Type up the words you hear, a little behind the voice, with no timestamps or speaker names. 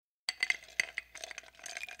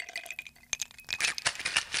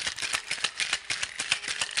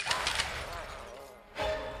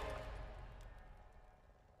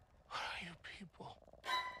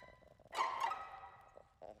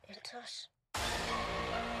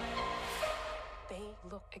They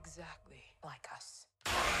look exactly like us.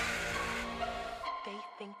 They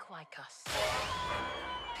think like us.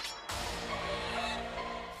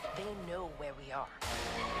 They know where we are.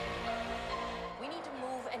 We need to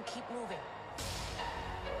move and keep moving.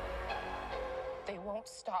 They won't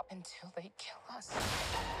stop until they kill us.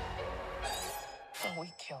 Or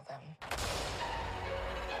we kill them.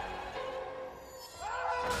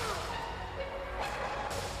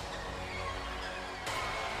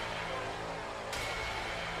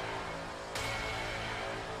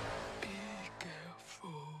 Be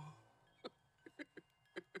careful.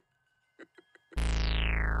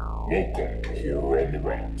 Welcome to Horror on the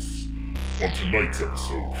Rocks. On tonight's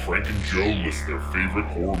episode, Frank and Joe list their favorite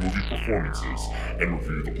horror movie performances and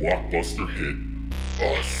review the blockbuster hit,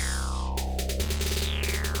 Us.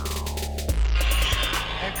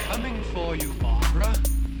 They're coming for you, Barbara.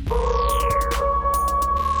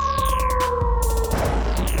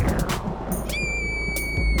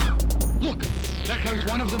 Look, there comes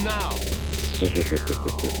one of them now.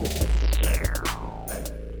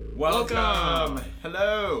 Welcome!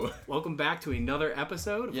 Hello! Welcome back to another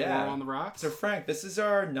episode of Horror on the Rocks. So Frank, this is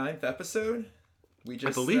our 9th episode.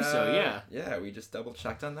 I believe so, yeah. Yeah, we just double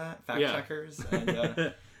checked on that. Fact checkers.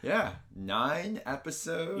 And yeah, 9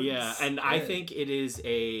 episodes. Yeah, and I think it's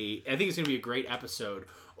going to be a great episode.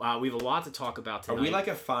 We have a lot to talk about tonight. Are we like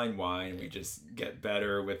a fine wine? We just get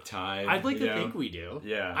better with time. I'd like to think we do.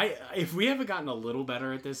 Yeah. If we haven't gotten a little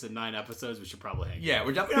better at this in 9 episodes, we should probably hang. Yeah,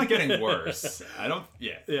 we're definitely not getting worse.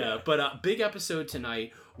 But big episode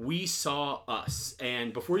tonight. We saw Us.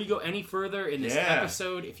 And before you go any further in this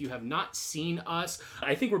episode, if you have not seen Us,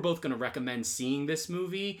 I think we're both going to recommend seeing this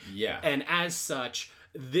movie. Yeah. And as such,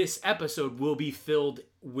 this episode will be filled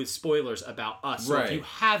with spoilers about Us. So if you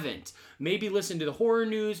haven't, maybe listen to the horror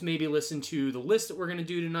news, maybe listen to the list that we're going to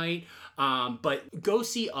do tonight. But go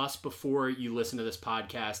see Us before you listen to this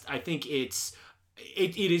podcast. I think it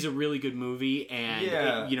is a really good movie, and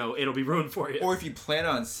it'll be ruined for you. Or if you plan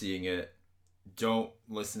on seeing it, don't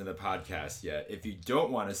listen to the podcast yet. If you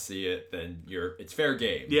don't want to see it, then it's fair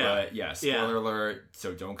game. Yeah. But spoiler alert.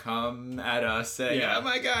 So don't come at us saying, oh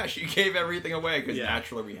my gosh, you gave everything away, because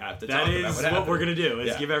naturally we have to talk about what happened. That is what we're going to do,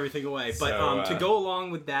 is give everything away. But So, to go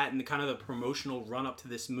along with that and the kind of the promotional run up to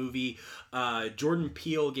this movie, Jordan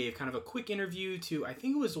Peele gave kind of a quick interview to, I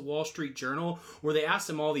think it was the Wall Street Journal, where they asked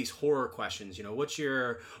him all these horror questions. You know, what's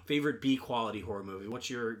your favorite B quality horror movie? What's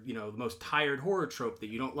your, the most tired horror trope that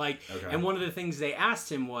you don't like? Okay. And one of the things they asked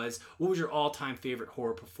him was, what was your all-time favorite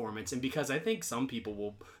horror performance? And because I think some people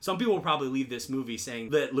will probably leave this movie saying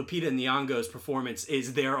that Lupita Nyong'o's performance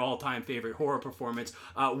is their all-time favorite horror performance,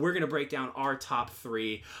 we're going to break down our top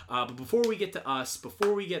 3. But before we get to Us,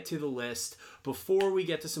 before we get to the list, before we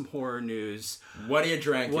get to some horror news, what are you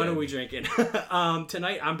drinking? What are we drinking?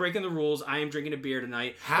 Tonight, I'm breaking the rules. I am drinking a beer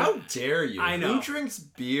tonight. How dare you? I know. Who drinks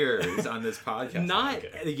beers on this podcast?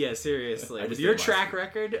 Yeah, seriously. With your track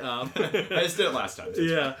record. I just did it last time.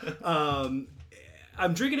 Yeah.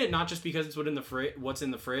 I'm drinking it not just because it's what's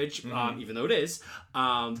in the fridge, even though it is,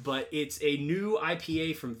 but it's a new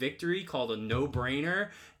IPA from Victory called a No Brainer,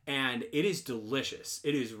 and it is delicious.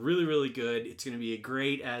 It is really, really good. It's going to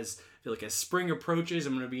be as spring approaches,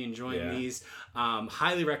 I'm going to be enjoying these.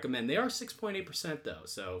 Highly recommend. They are 6.8% though,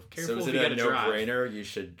 so careful. So is if it you a got to drive. no-brainer? You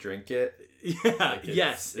should drink it. Yeah.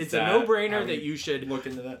 Yes, it's a no-brainer that you should look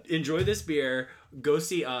into that. Enjoy this beer. Go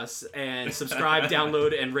see Us and subscribe,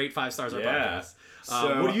 download, and rate 5 stars our podcast.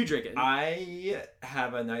 So what are you drinking? I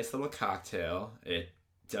have a nice little cocktail. It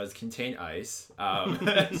does contain ice,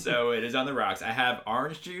 so it is on the rocks. I have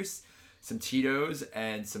orange juice, some Tito's,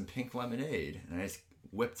 and some pink lemonade, and I just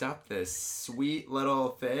whipped up this sweet little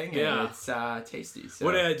thing, and it's tasty. So.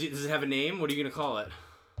 What does it have a name? What are you gonna call it?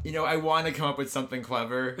 I want to come up with something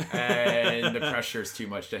clever, and the pressure is too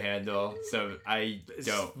much to handle, so I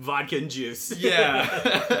don't. Vodka and juice.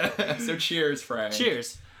 Yeah. So cheers, Frank.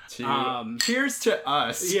 Cheers. Cheers to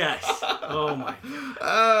Us. Yes. Oh my.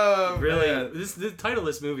 Oh, really? man. The title of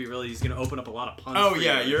this movie really is going to open up a lot of puns. Oh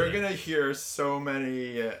yeah, you're gonna hear so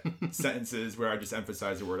many sentences where I just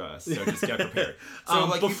emphasize the word "us." So just get prepared.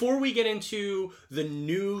 So before we get into the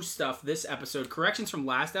new stuff this episode, corrections from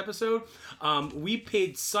last episode, we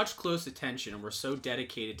paid such close attention and we're so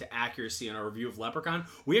dedicated to accuracy in our review of Leprechaun.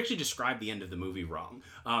 We actually described the end of the movie wrong.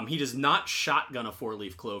 He does not shotgun a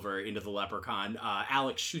 4-leaf clover into the Leprechaun.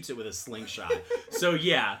 Alex shoots it with a slingshot. So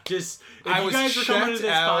yeah, just if you guys are coming to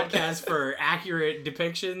this podcast for accurate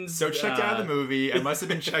depictions. So checked out of the movie. I must have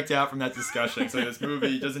been checked out from that discussion. So this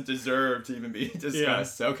movie doesn't deserve to even be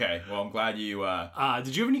discussed. Yeah. Okay, well I'm glad you.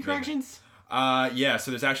 Did you have any corrections? Yeah,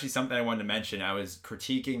 so there's actually something I wanted to mention. I was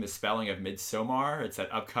critiquing the spelling of Midsommar. It's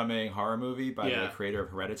that upcoming horror movie by the creator of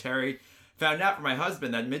Hereditary. Found out from my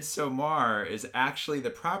husband that Midsommar is actually the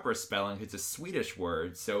proper spelling. It's a Swedish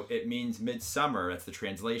word, so it means midsummer. That's the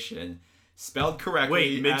translation. Spelled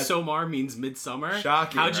correctly. Wait, Midsommar means midsummer?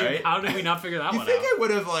 Shocking, right? How did we not figure that one out? You think I would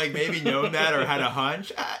have maybe known that or had a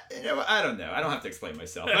hunch? I don't know. I don't have to explain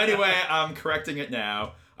myself. But anyway, I'm correcting it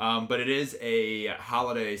now. But it is a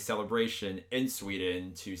holiday celebration in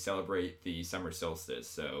Sweden to celebrate the summer solstice.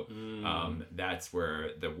 So that's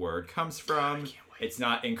where the word comes from. It's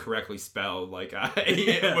not incorrectly spelled like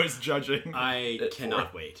I was judging. I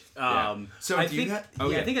cannot wait. So I think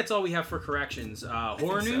that's all we have for corrections.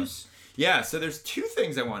 Horror news? So. Yeah, so there's two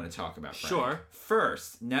things I want to talk about, Frank. Sure.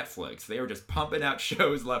 First, Netflix. They were just pumping out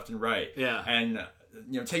shows left and right. Yeah. And,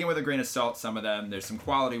 taking with a grain of salt, some of them. There's some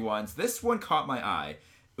quality ones. This one caught my eye.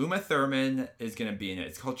 Uma Thurman is going to be in it.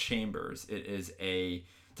 It's called Chambers. It is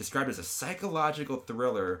described as a psychological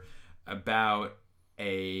thriller about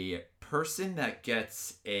a person that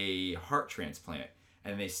gets a heart transplant,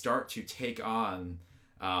 and they start to take on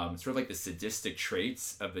sort of like the sadistic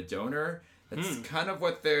traits of the donor. That's kind of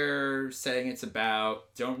what they're saying it's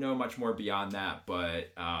about. Don't know much more beyond that,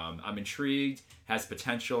 but I'm intrigued. Has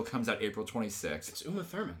potential. Comes out April 26th. It's Uma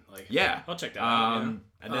Thurman. I'll check that out.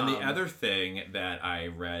 And then the other thing that I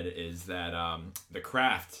read is that The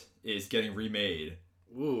Craft is getting remade.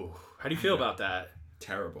 Ooh, how do you feel about that?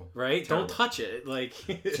 Terrible. Right? Terrible. Don't touch it.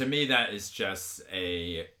 To me, that is just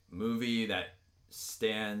a movie that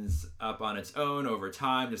stands up on its own over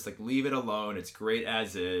time. Just leave it alone. It's great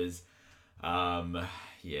as is.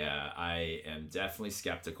 Yeah, I am definitely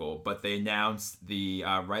skeptical, but they announced the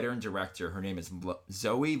writer and director. Her name is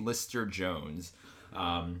Zoe Lister-Jones.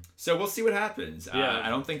 So we'll see what happens. I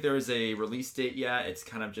don't think there's a release date yet. It's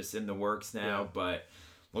kind of just in the works now, but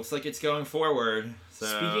looks like it's going forward. So.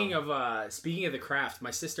 Speaking of The Craft, my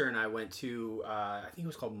sister and I went to I think it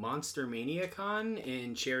was called Monster Mania Con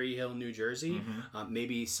in Cherry Hill, New Jersey.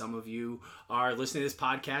 Maybe some of you are listening to this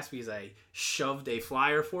podcast because I shoved a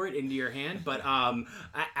flyer for it into your hand. But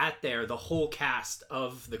the whole cast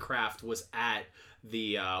of The Craft was at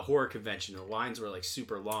the horror convention. The lines were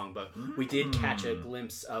super long, but we did catch a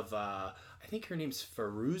glimpse of I think her name's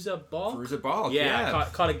Fairuza Balk. Fairuza Balk, yeah.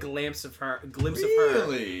 Caught a glimpse of her.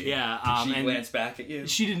 Really? Yeah. Did she glance back at you?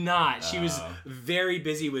 She did not. She was very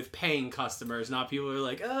busy with paying customers, not people who are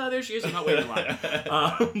like, oh, there she is, I'm not waiting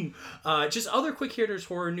in line. Just other quick hitters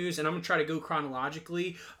horror news, and I'm going to try to go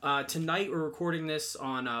chronologically. Tonight, we're recording this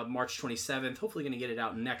on March 27th. Hopefully going to get it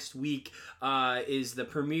out next week. Is the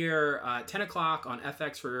premiere 10 o'clock on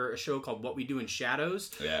FX for a show called What We Do in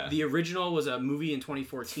Shadows. Yeah. The original was a movie in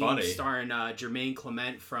 2014 starring Jermaine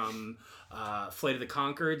Clement from Flight of the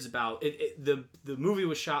Conchords. About the movie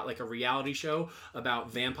was shot like a reality show about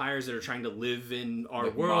vampires that are trying to live in our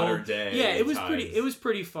world. Modern day. Yeah, it was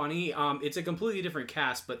pretty funny. It's a completely different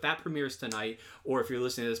cast, but that premieres tonight. Or if you're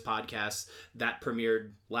listening to this podcast, that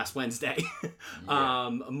premiered last Wednesday.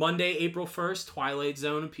 Monday, April 1st, Twilight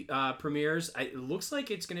Zone premieres. It looks like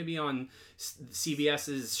it's going to be on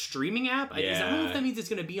CBS's streaming app. I don't know if that means it's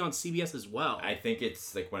going to be on CBS as well. I think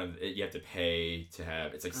it's you have to pay to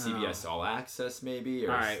have. It's like CBS All Access maybe.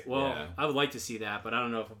 All right. Well, I would like to see that, but I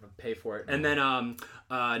don't know if I'm going to pay for it. And then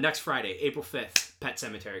next Friday, April 5th, Pet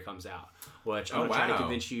Sematary comes out, which I'm going to try to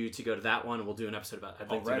convince you to go to that one, and we'll do an episode about. I'd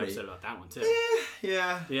like to do an episode about that one too.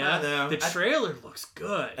 Yeah. I don't know. The trailer looks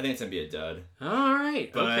good. I think it's gonna be a dud. All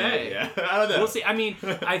right. But, okay. Yeah. I don't know. We'll see. I mean,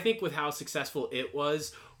 I think with how successful it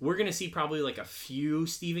was, we're gonna see probably a few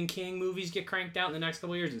Stephen King movies get cranked out in the next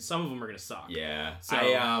couple of years, and some of them are gonna suck. Yeah. So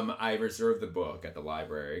I reserved the book at the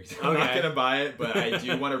library. So I'm not gonna buy it, but I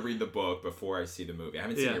do want to read the book before I see the movie. I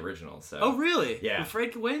haven't seen the original. So. Oh really? Yeah. With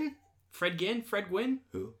Fred Gwynn? Fred Gwynn?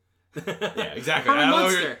 Who? Yeah, exactly.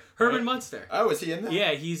 Herman Munster. Oh, is he in that?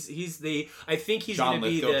 Yeah, he's the. I think he's going to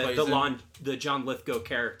be the John Lithgow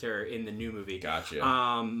character in the new movie. Gotcha.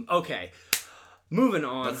 Okay. Moving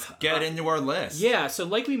on. Let's get into our list. Yeah, so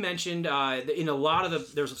like we mentioned, in a lot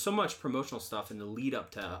of there's so much promotional stuff in the lead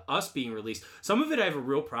up to us being released. Some of it I have a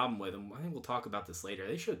real problem with, and I think we'll talk about this later.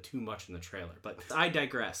 They showed too much in the trailer, but I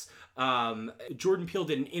digress. Jordan Peele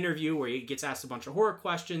did an interview where he gets asked a bunch of horror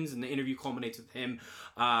questions, and the interview culminates with him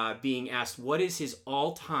being asked what is his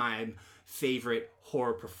all-time favorite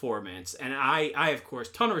horror performance, and I of course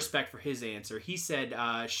ton of respect for his answer. He said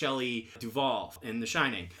Shelley Duvall in The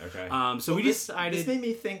Shining. Okay. So we decided. This made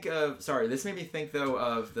me think though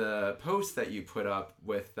of the post that you put up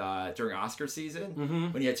with during Oscar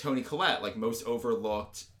season when you had Toni Collette, most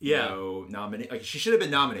overlooked. Nominated. She should have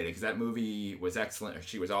been nominated because that movie was excellent.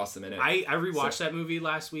 She was awesome in it. I rewatched that movie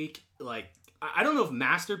last week. I don't know if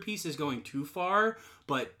masterpiece is going too far,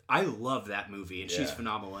 but I love that movie, and she's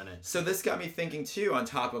phenomenal in it. So this got me thinking too, on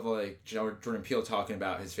top of like Jordan Peele talking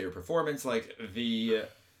about his favorite performance, like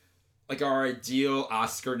our ideal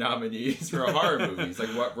Oscar nominees for horror movies. Like,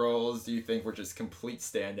 what roles do you think were just complete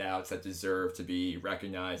standouts that deserve to be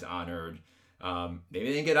recognized, honored? Maybe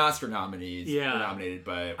they didn't get Oscar nominees or nominated,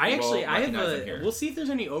 but we'll see if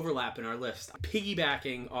there's any overlap in our list.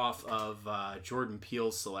 Piggybacking off of Jordan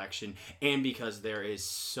Peele's selection, and because there is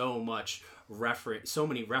so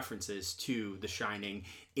many references to The Shining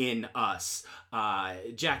in Us.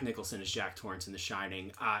 Jack Nicholson is Jack Torrance in The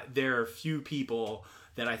Shining. There are few people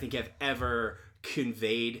that I think have ever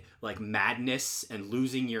conveyed like madness and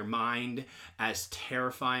losing your mind as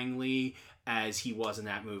terrifyingly as he was in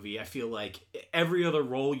that movie. I feel like every other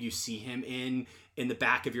role you see him in the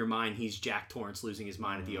back of your mind, he's Jack Torrance losing his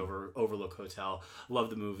mind at the Overlook Hotel. Love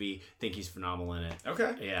the movie. Think he's phenomenal in it.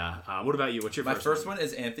 Okay. Yeah. What about you? What's your My first one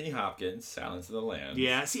is Anthony Hopkins, Silence of the Lambs.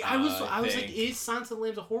 Yeah. See, I was like, is Silence of the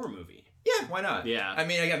Lambs a horror movie? Yeah, why not? Yeah. I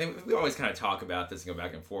mean, again, we always kind of talk about this and go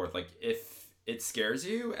back and forth. Like, if it scares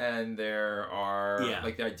you and there are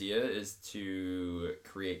like, the idea is to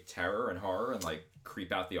create terror and horror and like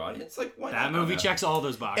creep out the audience, like, why that movie checks all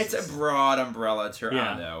those boxes. It's a broad umbrella term,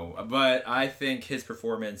 I know, but I think his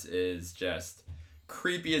performance is just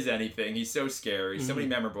creepy as anything. He's so scary, so many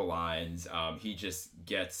memorable lines. He just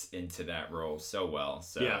gets into that role so well.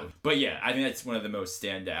 So but yeah, I think that's one of the most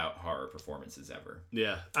standout horror performances ever.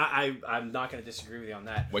 Yeah, I'm not going to disagree with you on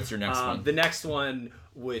that. What's your next one? The next one,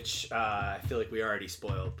 which I feel like we already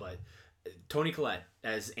spoiled, but Toni Collette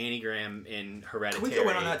as Annie Graham in Hereditary. Can we go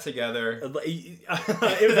in on that together? Is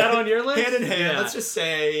that on your list? Hand in hand. Yeah. Let's just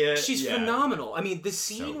say she's phenomenal. I mean, the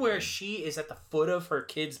scene where she is at the foot of her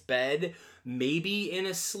kid's bed, maybe in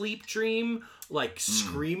a sleep dream, like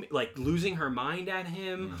scream, like losing her mind at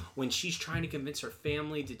him when she's trying to convince her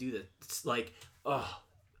family to do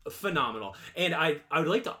phenomenal. And I would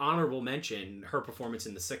like to honorable mention her performance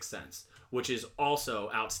in The Sixth Sense, which is also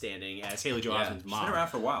outstanding as Haley Joel Osment's mom. She's been around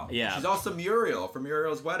for a while. Yeah. She's also Muriel from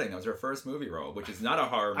Muriel's Wedding. That was her first movie role, which is not a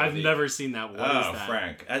horror movie. I've never seen that. What is that?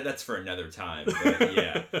 Frank. That's for another time. But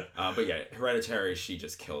yeah. Hereditary, she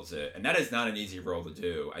just kills it. And that is not an easy role to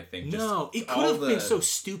do, I think. It could have been so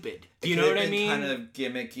stupid. Do you know what I mean? Kind of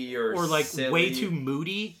gimmicky or like silly. Way too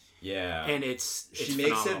moody. Yeah. And it's she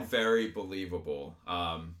makes it very believable.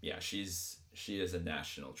 She is a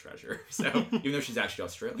national treasure. So even though she's actually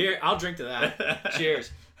Australian. Here, I'll drink to that.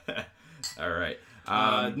 Cheers. All right.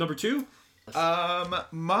 Number 2?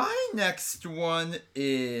 My next one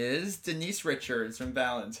is Denise Richards from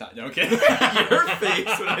Valentine. Okay. Your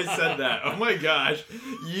face when I said that. Oh my gosh.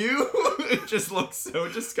 You just look so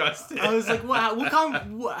disgusted. I was like, wow, how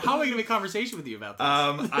am I going to make conversation with you about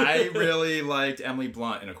this? I really liked Emily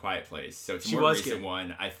Blunt in A Quiet Place. So it's a more recent good.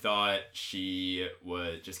 one. I thought she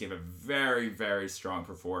just gave a very, very strong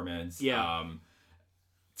performance. Yeah.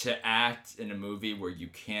 To act in a movie where you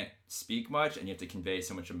can't speak much and you have to convey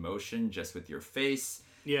so much emotion just with your face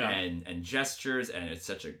and gestures, and it's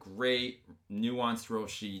such a great nuanced role.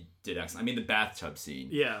 She did excellent. I mean, the bathtub scene.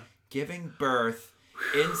 Yeah. Giving birth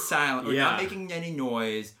in silence, or not making any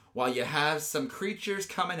noise, while you have some creatures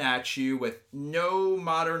coming at you with no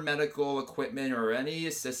modern medical equipment or any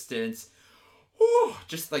assistance. Ooh,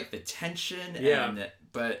 just like the tension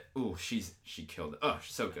she killed it. Oh,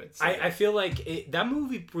 she's so good. I feel like that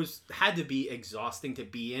movie had to be exhausting to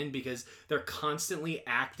be in, because they're constantly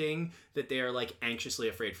acting that they are like anxiously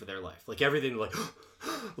afraid for their life. Like everything,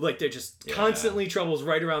 like they're just constantly troubles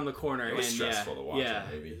right around the corner. It was stressful to watch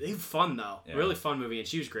that movie. It was fun though. Yeah. Really fun movie, and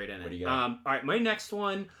she was great in it. What do you got? All right, my next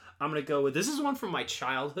one I'm gonna go with. This is one from my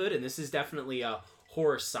childhood, and this is definitely a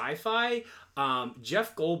horror sci-fi.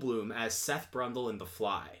 Jeff Goldblum as Seth Brundle in The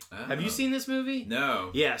Fly. Oh. Have you seen this movie?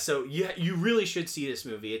 No. Yeah, so you really should see this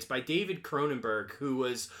movie. It's by David Cronenberg, who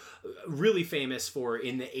was really famous for,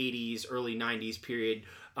 in the 80s, early 90s period,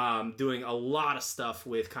 doing a lot of stuff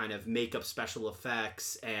with kind of makeup special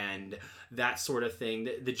effects and that sort of thing.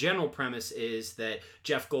 The general premise is that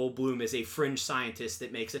Jeff Goldblum is a fringe scientist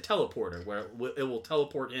that makes a teleporter where it will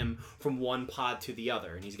teleport him from one pod to the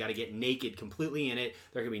other, and he's got to get naked completely in it.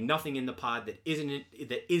 There can be nothing in the pod that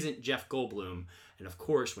isn't Jeff Goldblum. And of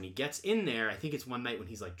course, when he gets in there, I think it's one night when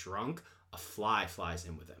he's like drunk, a fly flies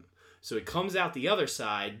in with him. So he comes out the other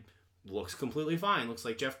side, looks completely fine, looks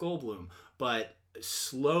like Jeff Goldblum, but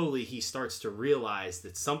slowly he starts to realize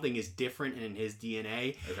that something is different in his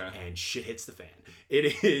DNA, and shit hits the fan.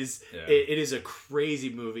 It is it is a crazy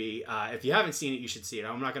movie. If you haven't seen it, you should see it.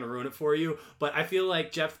 I'm not going to ruin it for you, but I feel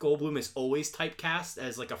like Jeff Goldblum is always typecast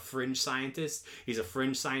as like a fringe scientist. He's a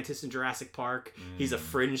fringe scientist in Jurassic Park. He's a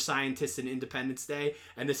fringe scientist in Independence Day,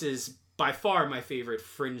 and this is by far my favorite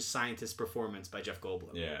fringe scientist performance by Jeff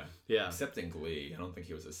Goldblum. Yeah. Except in Glee. I don't think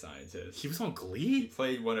he was a scientist. He was on He Glee?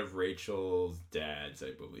 played one of Rachel's dads,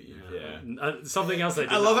 I believe. Something else I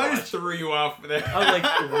did I love not how I watch. just threw you off there. I was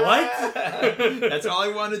like, what? That's all I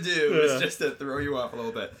want to do is just to throw you off a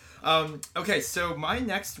little bit. Okay, so my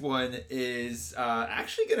next one is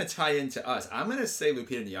actually going to tie into us. I'm going to say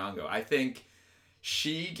Lupita Nyong'o. I think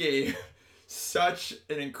she gave such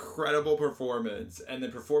an incredible performance, and the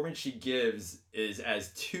performance she gives is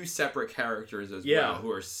as two separate characters as well,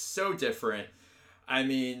 who are so different. I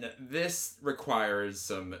mean, this requires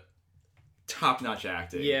some top-notch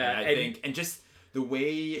acting. Yeah, and I think, and just the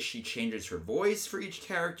way she changes her voice for each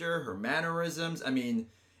character, her mannerisms. I mean,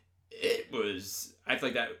 I feel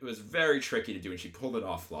like that was very tricky to do, and she pulled it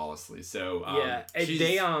off flawlessly. So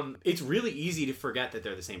and it's really easy to forget that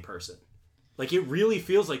they're the same person. Like, it really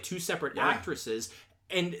feels like two separate actresses,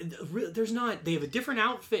 and they have a different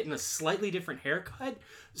outfit and a slightly different haircut,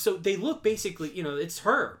 so they look basically, it's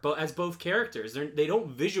her, but as both characters. They don't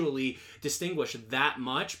visually distinguish that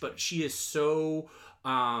much, but she is so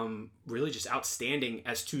really just outstanding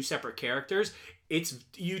as two separate characters.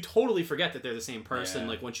 You totally forget that they're the same person,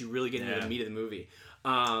 like, once you really get into the meat of the movie.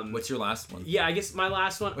 What's your last one? Yeah, I guess my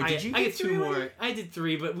last one. Wait, did you I get get two three more. already? I did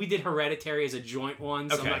three, but we did Hereditary as a joint one.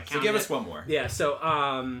 So I'm not So counting give it. us one more. Yeah. So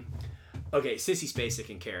okay, Sissy Spacek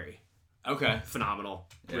and Carrie. Okay. Phenomenal.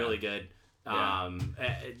 Yeah. Really good. Yeah.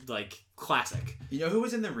 Like classic. You know who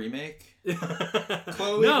was in the remake?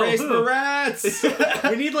 Chloe No, Grace who? Moretz.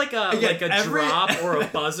 We need like a drop or a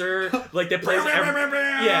buzzer like that plays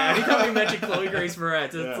anytime we mention Chloe Grace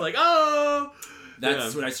Moretz, it's like, oh.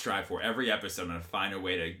 That's what I strive for. Every episode, I'm going to find a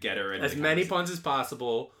way to get her in. As many puns as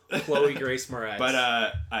possible. Chloe Grace Moretz. But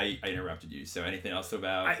I interrupted you. So anything else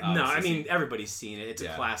about? No, I Sissy? mean, everybody's seen it. It's a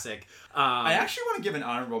classic. I actually want to give an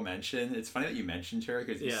honorable mention. It's funny that you mentioned her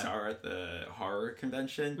because you Yeah. saw her at the horror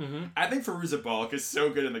convention. Mm-hmm. I think Fairuza Balk is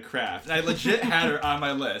so good in the craft. And I legit had her on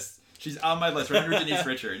my list. She's on my list right under Denise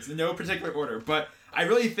Richards. In no particular order. But I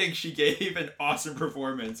really think she gave an awesome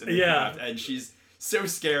performance in the craft. And she's so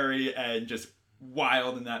scary and just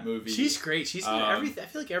wild in that movie. She's great. She's I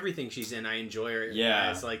feel like everything she's in, I enjoy her. Yeah.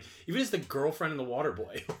 As, like, even as the girlfriend in The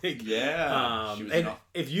Waterboy. Like, yeah. She was and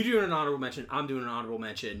if you do an honorable mention, I'm doing an honorable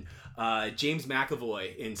mention. James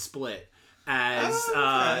McAvoy in Split as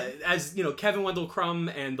Kevin Wendell Crumb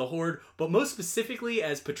and the Horde, but most specifically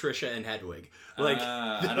as Patricia and Hedwig. Like,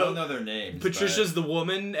 I don't know their names. Patricia's the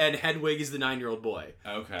woman and Hedwig is the 9-year-old boy.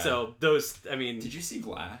 Okay. So those, I mean, Did you see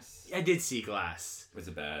Glass? I did see Glass. Was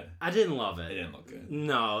it bad? I didn't love It it. didn't look good.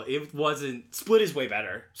 No, it wasn't. Split is way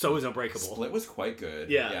better. So is Unbreakable. Split was quite good.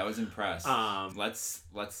 Yeah. I was impressed.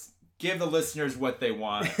 Let's give the listeners what they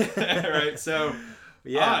want. Right? So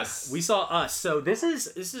Us. We saw Us. So this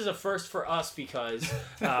is a first for us because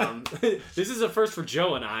this is a first for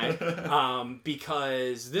Joe and I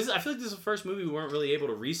because I feel like this is the first movie we weren't really able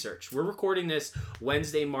to research. We're recording this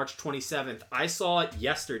Wednesday, March 27th. I saw it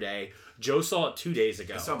yesterday. Joe saw it 2 days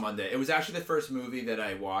ago. I saw Monday. It was actually the first movie that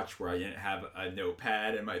I watched where I didn't have a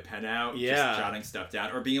notepad and my pen out, just jotting stuff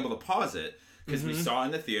down, or being able to pause it. Because we saw it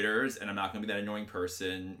in the theaters, and I'm not going to be that annoying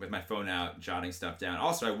person with my phone out, jotting stuff down.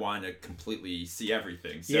 Also, I wanted to completely see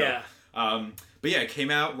everything. So, but yeah, it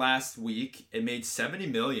came out last week. It made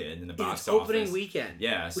 $70 million in the box office. Opening weekend.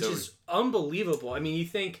 Yeah. Which is unbelievable. I mean, you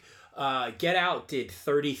think Get Out did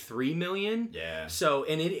 $33 million. Yeah. So,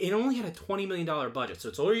 and it only had a $20 million budget. So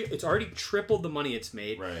it's already tripled the money it's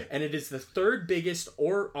made. Right. And it is the third biggest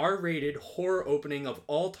or R-rated horror opening of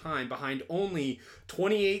all time, behind only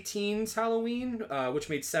 2018's Halloween, which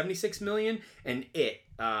made $76 million, and It,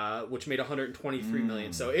 which made $123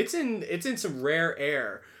 million. So it's in some rare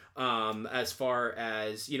air. As far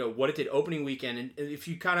as what it did opening weekend, and if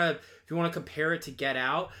you want to compare it to Get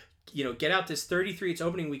Out, Get Out this 33 its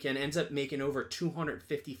opening weekend ends up making over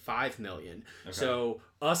 $255 million. Okay. So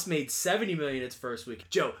Us made $70 million its first week.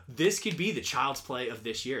 Joe, this could be the Child's Play of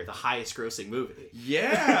this year, the highest grossing movie.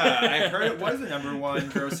 Yeah, I heard it was the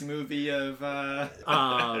 #1 grossing movie of.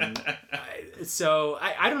 So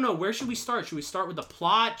I don't know, where should we start? Should we start with the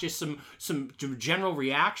plot? Just some general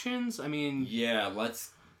reactions? I mean, yeah,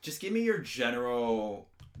 let's just give me your general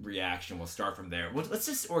reaction. We'll start from there. Let's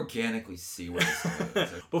just organically see where this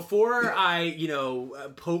goes. Before I,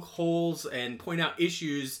 poke holes and point out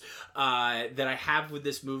issues that I have with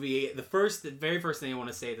this movie, the very first thing I want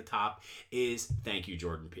to say at the top is thank you,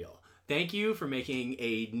 Jordan Peele. Thank you for making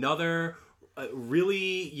another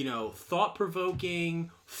really,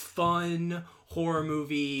 thought-provoking, fun horror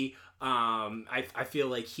movie. I feel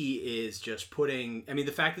like he is just putting... I mean,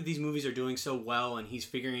 the fact that these movies are doing so well and he's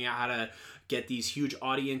figuring out how to get these huge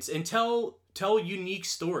audience and tell unique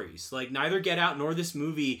stories. Like, neither Get Out nor this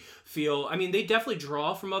movie feel... I mean, they definitely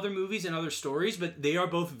draw from other movies and other stories, but they are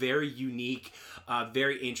both very unique,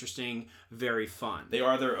 very interesting, very fun. They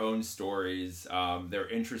are their own stories. They're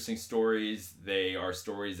interesting stories. They are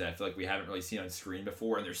stories that I feel like we haven't really seen on screen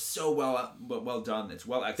before, and they're so well done. It's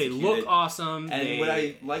well executed. They look awesome. And what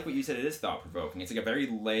I like what you said, it is thought-provoking. It's like a very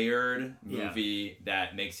layered movie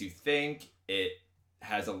that makes you think. It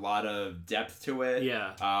has a lot of depth to it.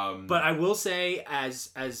 Yeah. But I will say, as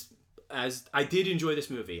I did enjoy this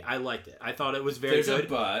movie. I liked it. I thought it was very good.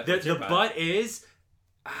 The but is...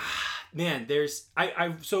 man, there's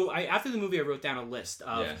after the movie I wrote down a list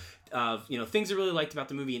of things I really liked about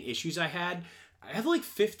the movie and issues I had. I have like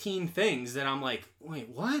 15 things that I'm like, wait,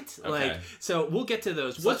 what? Okay. So we'll get to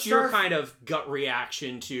those. What's your kind of gut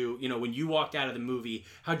reaction to, when you walked out of the movie,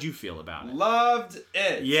 how'd you feel about it? Loved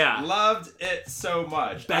it. Yeah. Loved it so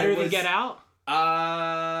much. Better than Get Out?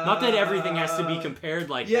 Not that everything has to be compared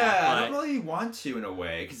like that. Yeah, I don't really want to in a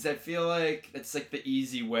way, because I feel like it's like the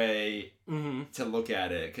easy way to look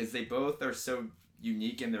at it, because they both are so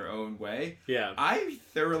unique in their own way. Yeah. I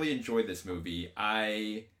thoroughly enjoyed this movie.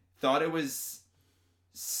 I thought it was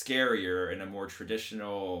scarier in a more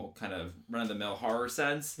traditional kind of run-of-the-mill horror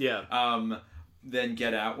sense than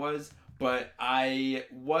Get Out was, but I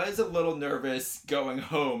was a little nervous going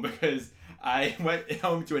home because I went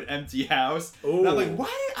home to an empty house. Ooh. And I'm like,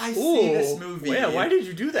 why did I see this movie? Yeah, why did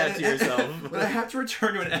you do that to yourself? But I have to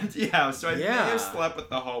return to an empty house, so I may have slept with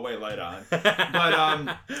the hallway light on. But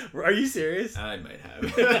are you serious? I might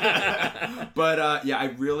have. But I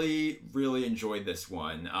really, really enjoyed this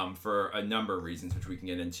one for a number of reasons, which we can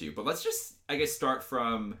get into. But let's just, I guess, start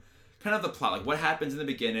from kind of the plot, like what happens in the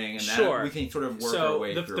beginning, and then we can sort of work our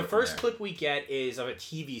way through it. The first clip we get is of a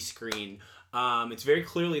TV screen. It's very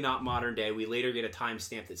clearly not modern day. We later get a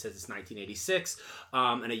timestamp that says it's 1986.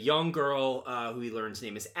 And a young girl who we learn's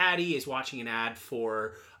name is Addie is watching an ad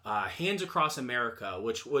for Hands Across America,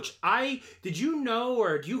 which did you know,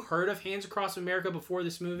 or had you heard of Hands Across America before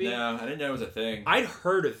this movie? No, I didn't know it was a thing. I'd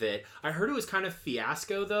heard of it. I heard it was kind of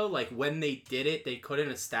fiasco though. Like when they did it, they couldn't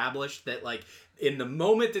establish that like in the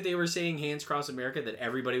moment that they were saying Hands Across America that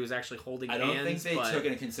everybody was actually holding hands. I don't think they took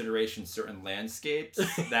into consideration certain landscapes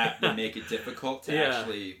that would make it difficult to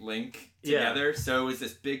actually link together. So it was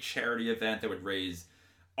this big charity event that would raise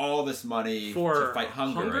all this money to fight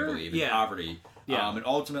hunger? I believe, and poverty. Yeah. And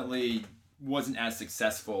ultimately wasn't as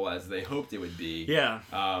successful as they hoped it would be. Yeah.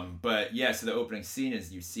 So the opening scene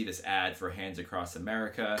is you see this ad for Hands Across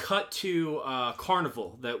America. Cut to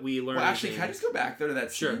Carnival that we learned. Well, actually, can I just go back there to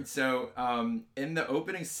that scene? Sure. So in the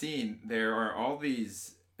opening scene, there are all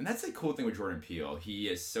these... And that's the cool thing with Jordan Peele. He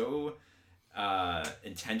is so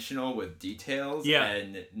intentional with details. Yeah.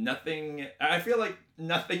 And nothing... I feel like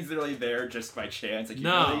nothing's really there just by chance. Like he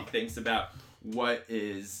really thinks about what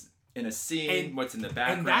is... in a scene, and what's in the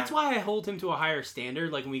background. And that's why I hold him to a higher standard.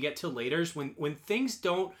 Like when we get to laters, when things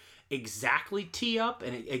don't exactly tee up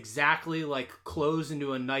and exactly like close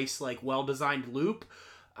into a nice like well-designed loop,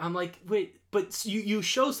 I'm like, wait, but you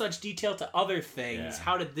show such detail to other things. Yeah.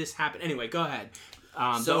 How did this happen? Anyway, go ahead.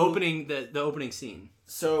 The opening scene.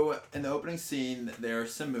 So in the opening scene, there are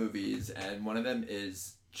some movies, and one of them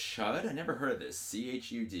is Chud. I never heard of this.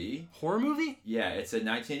 CHUD. Horror movie? Yeah, it's a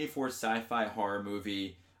 1984 sci-fi horror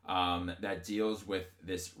movie. That deals with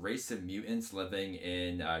this race of mutants living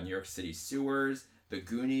in New York City sewers. The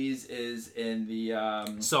Goonies is in the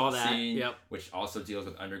scene, which also deals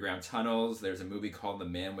with underground tunnels. There's a movie called The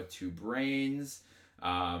Man with Two Brains.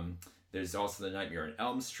 There's also The Nightmare on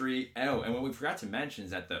Elm Street. Oh, and what we forgot to mention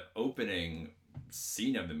is that the opening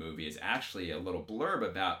scene of the movie is actually a little blurb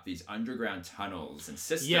about these underground tunnels and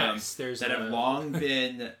systems that have long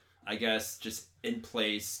been, I guess, just in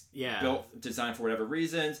place, built, designed for whatever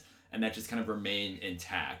reasons, and that just kind of remain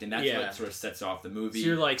intact. And that's what sort of sets off the movie. So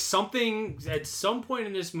you're like, something, at some point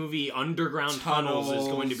in this movie, underground tunnels is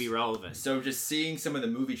going to be relevant. So just seeing some of the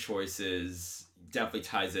movie choices definitely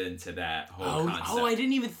ties into that whole concept. Oh, I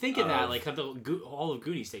didn't even think of that. Like, how all of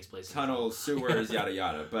Goonies takes place. Tunnels, sewers, yada,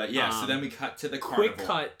 yada. But yeah, so then we cut to the carnival. Quick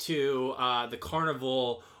cut to the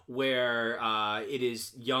carnival where it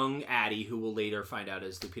is young Addie, who we'll later find out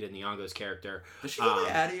is Lupita Nyong'o's character. Does she go by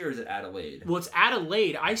Addie or is it Adelaide? Well, it's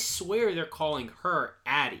Adelaide. I swear they're calling her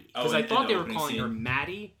Addie because I thought they were calling her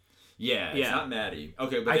Maddie. Yeah, it's not Maddie.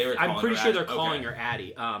 Okay, but I'm pretty sure they're calling her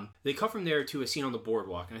Addie. They cut from there to a scene on the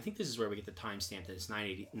boardwalk, and I think this is where we get the timestamp that it's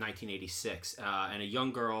 1986. And a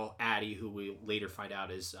young girl, Addie, who we later find out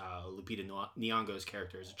is Lupita Nyong'o's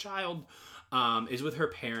character as a child, is with her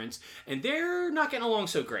parents, and they're not getting along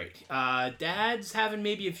so great. Dad's having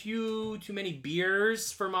maybe a few too many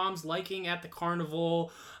beers for Mom's liking at the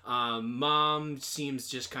carnival. Mom seems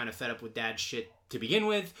just kind of fed up with Dad's shit to begin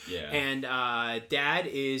with. Yeah. And Dad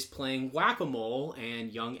is playing whack-a-mole,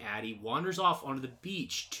 and young Addie wanders off onto the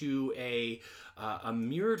beach to a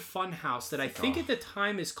mirrored fun house that I think at the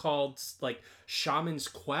time is called like Shaman's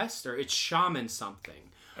Quest, or it's Shaman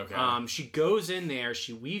something. Okay. She goes in there,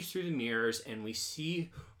 she weaves through the mirrors, and we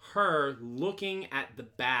see her looking at the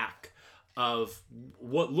back of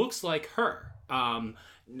what looks like her. And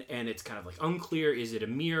it's kind of like unclear, is it a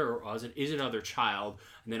mirror or is it other child?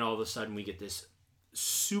 And then all of a sudden we get this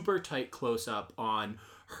super tight close-up on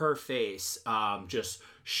her face, just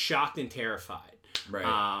shocked and terrified. Right.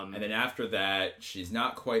 And then after that, she's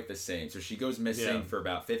not quite the same. So she goes missing for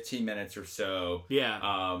about 15 minutes or so.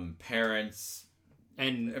 Yeah. Parents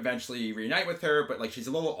and eventually reunite with her, but like she's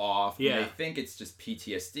a little off. Yeah. They think it's just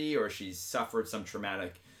PTSD or she's suffered some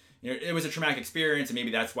traumatic, it was a traumatic experience, and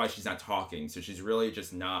maybe that's why she's not talking. So she's really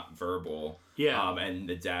just not verbal. Yeah. And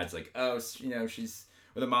the dad's like, oh, she's.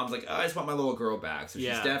 Or the mom's like, oh, I just want my little girl back. So she's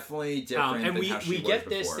definitely different and than how she we was get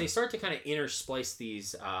before. this, they start to kind of intersplice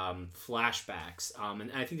these flashbacks.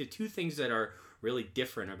 And I think the two things that are really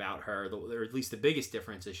different about her, or at least the biggest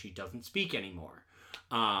difference, is she doesn't speak anymore.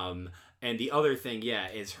 And the other thing,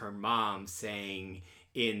 is her mom saying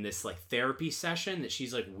in this like therapy session that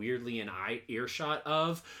she's like weirdly in earshot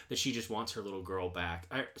of, that she just wants her little girl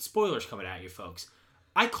back. Spoilers coming at you, folks.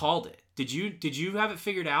 I called it. Did you have it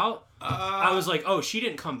figured out? I was like, oh, she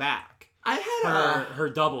didn't come back. I had her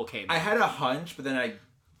double came back. I had a hunch, but then I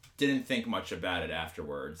didn't think much about it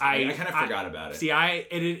afterwards. I kind of forgot about it. See,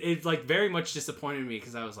 it like very much disappointed me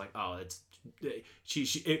because I was like, oh, it's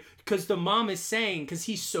because the mom is saying, because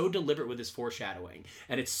he's so deliberate with his foreshadowing,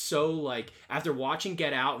 and it's so like after watching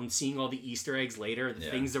Get Out and seeing all the Easter eggs later, the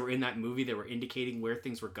things that were in that movie that were indicating where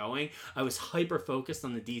things were going, I was hyper focused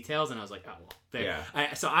on the details, and I was like, oh well, there.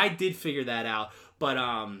 Yeah. So I did figure that out. But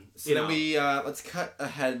so then we let's cut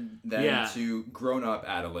ahead then to grown up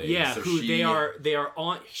Adelaide. Yeah, so who they are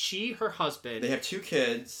on, her husband. They have two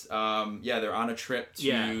kids. They're on a trip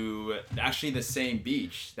to actually the same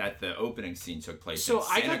beach that the opening scene took place in.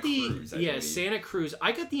 Santa Cruz, I believe. Santa Cruz.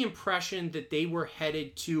 I got the impression that they were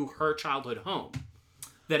headed to her childhood home.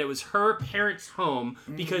 That it was her parents' home,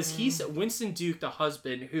 because he's Winston Duke, the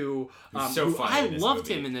husband, who I loved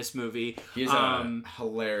him in this movie. He's a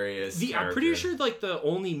hilarious character. I'm pretty sure like the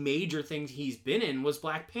only major thing he's been in was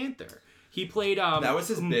Black Panther. He played that was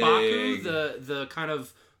his M'Baku, the kind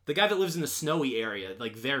of the guy that lives in the snowy area,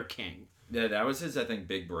 like their king. Yeah, that was his, I think,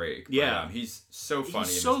 big break. But, yeah, he's so funny.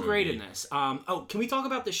 He's so great in this. Can we talk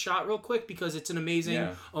about this shot real quick, because it's an amazing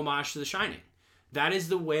homage to The Shining. That is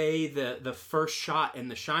the way the first shot in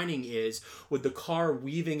The Shining is, with the car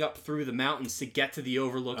weaving up through the mountains to get to the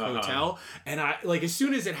Overlook Hotel. And I like, as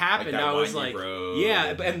soon as it happened, I was like,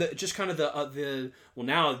 just kind of the well,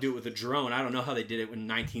 now I'll do it with a drone. I don't know how they did it in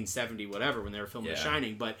 1970, whatever, when they were filming The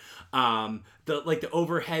Shining, but the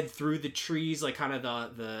overhead through the trees, like kind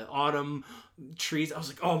of the autumn trees. I was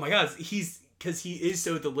like, oh my god, because he is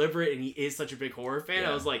so deliberate and he is such a big horror fan.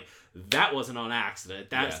 I was like, that wasn't on accident.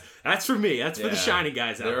 That's for me. That's for the Shining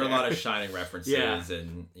guys out there. There are a lot of Shining references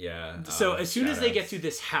and So as soon as they get to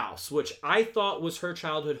this house, which I thought was her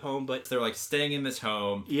childhood home, but they're like staying in this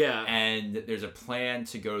home. Yeah. And there's a plan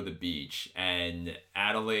to go to the beach, and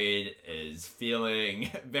Adelaide is feeling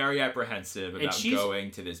very apprehensive about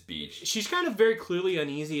going to this beach. She's kind of very clearly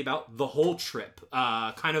uneasy about the whole trip.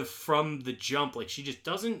 Kind of from the jump, like she just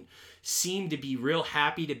doesn't seem to be real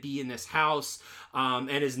happy to be in this house, and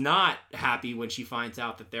is not happy when she finds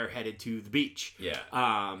out that they're headed to the beach.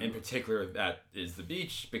 Yeah. In particular, that is the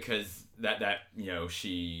beach, because that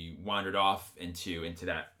she wandered off into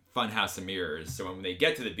that funhouse of mirrors. So when they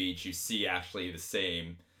get to the beach, you see actually the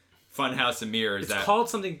same funhouse of mirrors. It's called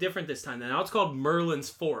something different this time. Now it's called Merlin's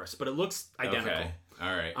Forest, but it looks identical. Okay.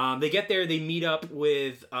 All right. They get there. They meet up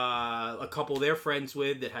with a couple they're friends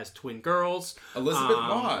with that has twin girls. Elizabeth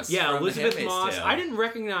Moss. Yeah, Elizabeth The Moss. Tale. I didn't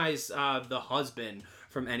recognize the husband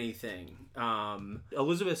from anything.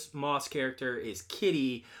 Elizabeth Moss' character is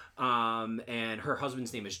Kitty, and her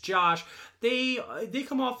husband's name is Josh. They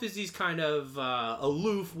come off as these kind of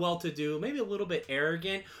aloof, well-to-do, maybe a little bit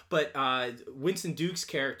arrogant, but Winston Duke's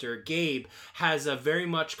character, Gabe, has a very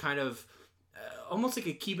much kind of almost like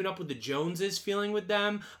a keeping up with the Joneses feeling with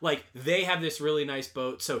them. Like, they have this really nice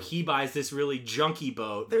boat, so he buys this really junky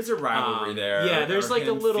boat. There's a rivalry there. Yeah, there's like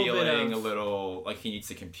a little bit of... a little like he needs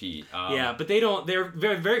to compete. Yeah, but they're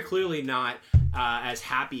very, very clearly not as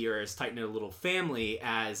happy or as tight-knit a little family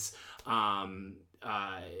as Addie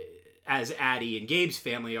and Gabe's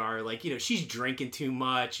family are. Like, you know, she's drinking too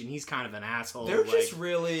much and he's kind of an asshole. They're just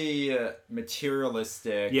really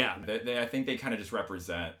materialistic. Yeah. I think they kind of just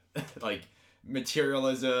represent like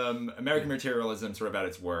materialism, American materialism sort of at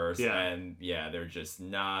its worst. Yeah. And yeah, they're just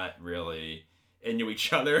not really into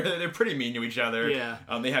each other. They're pretty mean to each other. Yeah.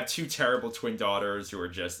 They have 2 terrible twin daughters who are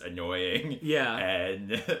just annoying. Yeah.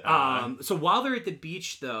 And so while they're at the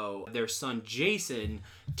beach, though, their son Jason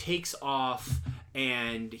takes off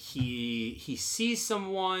and he sees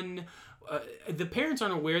someone. The parents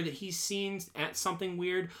aren't aware that he's seen at something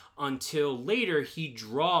weird until later he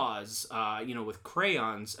draws, with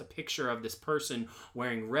crayons, a picture of this person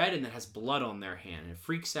wearing red and that has blood on their hand. And it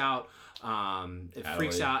freaks out.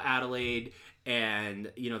 Freaks out Adelaide, and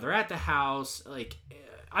they're at the house. Like,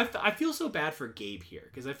 I feel so bad for Gabe here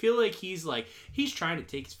because I feel like he's trying to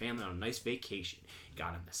take his family on a nice vacation. He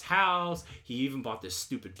got him this house. He even bought this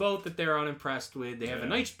stupid boat that they're unimpressed with. They have a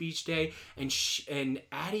nice beach day, and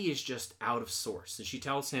Addie is just out of sorts. And she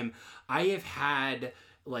tells him, "I have had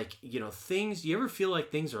things. You ever feel like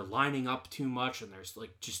things are lining up too much, and there's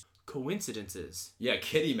like just coincidences?" Yeah,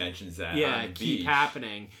 Kitty mentions that. Yeah, on the keep beach.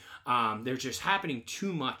 happening. They're just happening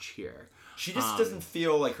too much here. She just doesn't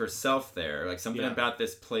feel like herself there. Like, something Yeah. about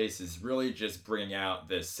this place is really just bringing out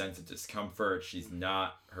this sense of discomfort. She's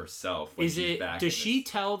not herself. When she's back Does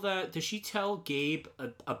in she tell Gabe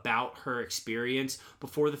about her experience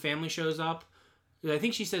before the family shows up? I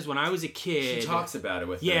think she says, when I was a kid. She talks about it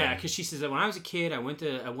with Yeah, them. because she says that when I was a kid, I went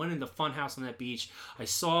in the fun house on that beach. I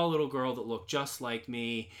saw a little girl that looked just like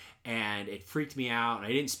me, and it freaked me out, and I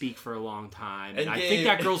didn't speak for a long time. And I think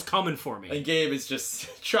that girl's coming for me. And Gabe is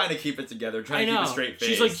just trying to keep it together, trying to keep a straight face.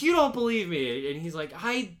 She's like, "You don't believe me," and he's like,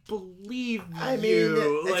 "I believe you." I mean,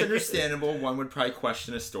 it's Like, understandable. One would probably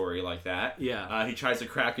question a story like that. Yeah. He tries to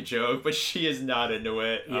crack a joke, but she is not into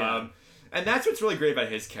it. Yeah. And that's what's really great about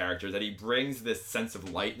his character, that he brings this sense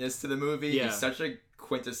of lightness to the movie. Yeah. He's such a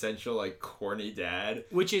quintessential, corny dad.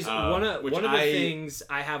 Which is one of the things things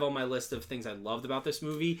I have on my list of things I loved about this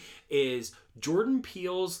movie is Jordan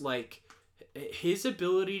Peele's his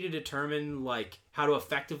ability to determine how to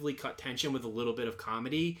effectively cut tension with a little bit of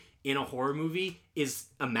comedy in a horror movie is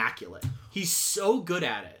immaculate. He's so good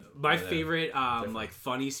at it. My favorite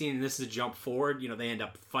funny scene, and this is a jump forward, they end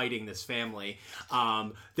up fighting this family.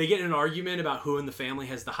 They get in an argument about who in the family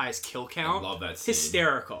has the highest kill count. I love that scene.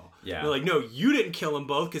 Hysterical. Yeah. They're like, "No, you didn't kill them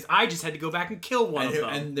both because I just had to go back and kill one of them."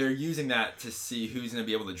 And they're using that to see who's going to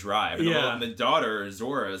be able to drive. Yeah. And the daughter,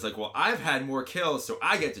 Zora, is like, "Well, I've had more kills, so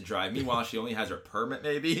I get to drive." Meanwhile, she only has her permit,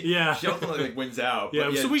 maybe. Yeah. She ultimately wins out. Yeah,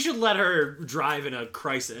 But so we should let her drive in a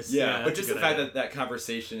crisis. Yeah, but that's just a the good fact idea. that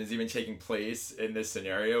conversation is even taking place in this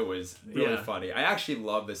scenario was really funny. I actually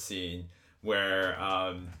love the scene where,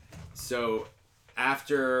 so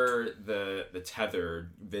after the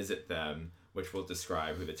tethered visit them, which we'll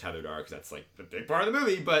describe who the tethered are, because that's the big part of the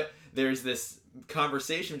movie, but there's this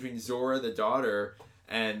conversation between Zora, the daughter,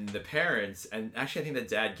 and the parents, and actually I think the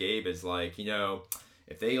dad, Gabe, is like,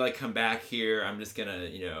 if they come back here, I'm just gonna,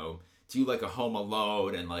 do a Home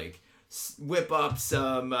Alone and whip up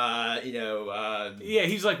some, yeah,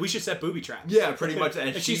 he's like, "We should set booby traps." Yeah, pretty much.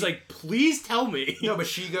 And she's like, "Please tell me." No, but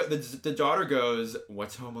the daughter goes,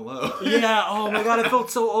 "What's Home Alone?" Yeah. Oh my God, I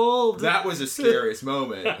felt so old. That was the scariest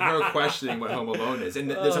moment. Her questioning what Home Alone is,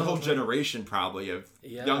 and there's a whole generation probably of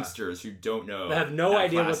youngsters who don't know. They have no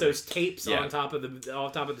idea classic. what those tapes on top of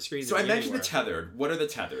the screen. So I mentioned the tethered. What are the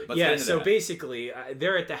tethered? Let's get Yeah. into So that. basically,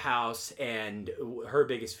 they're at the house, and her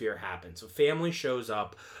biggest fear happens. So family shows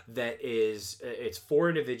up. It's 4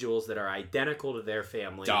 individuals that are identical to their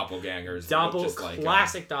family. Doppelgangers.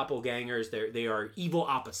 Classic doppelgangers. They are evil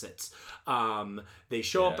opposites. They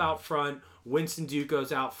show up out front. Winston Duke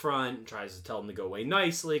goes out front, tries to tell them to go away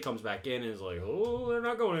nicely, comes back in and is like, "Oh, they're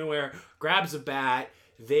not going anywhere." Grabs a bat.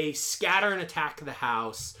 They scatter and attack the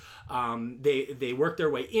house. They work their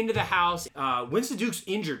way into the house. Winston Duke's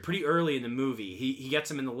injured pretty early in the movie. He gets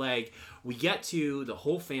him in the leg. We get to the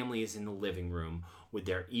whole family is in the living room with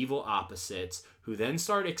their evil opposites, who then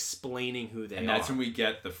start explaining who they are. And that's when we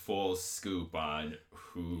get the full scoop on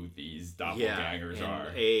who these doppelgangers are.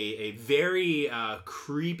 A very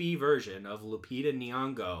creepy version of Lupita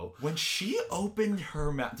Nyong'o. When she opened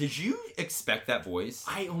her mouth, did you expect that voice?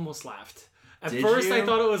 I almost laughed. At Did first, you? I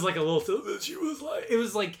thought it was like a little. She was like, it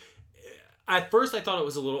was like. At first, I thought it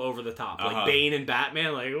was a little over the top, like Bane and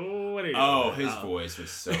Batman. Like, oh, what are you? Oh, his voice was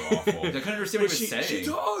so awful. I couldn't understand what he was saying. She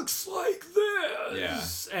talks like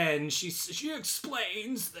this, Yeah. and she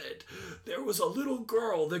explains that there was a little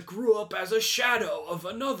girl that grew up as a shadow of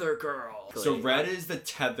another girl. So Red is the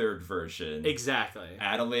tethered version. Exactly.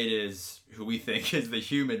 Adelaide is who we think is the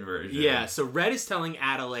human version. Yeah, so Red is telling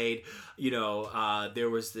Adelaide, there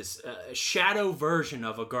was this shadow version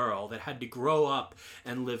of a girl that had to grow up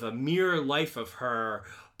and live a mirror life of her,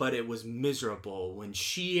 but it was miserable. When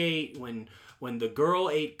the girl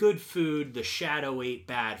ate good food, the shadow ate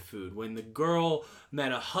bad food. When the girl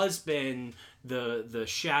met a husband, the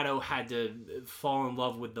shadow had to fall in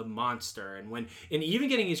love with the monster. And even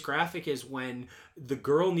getting as graphic as when the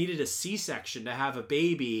girl needed a C-section to have a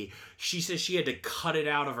baby, she says she had to cut it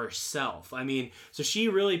out of herself. I mean, so she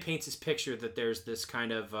really paints this picture that there's this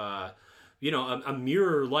kind of a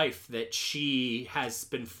mirror life that she has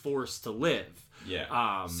been forced to live.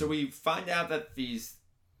 Yeah. So we find out that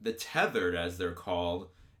the tethered, as they're called,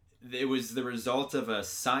 it was the result of a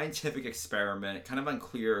scientific experiment. Kind of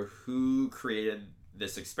unclear who created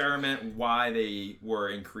this experiment, why they were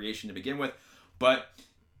in creation to begin with, but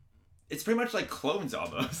it's pretty much like clones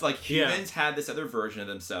almost. Like humans had this other version of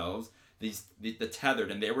themselves, the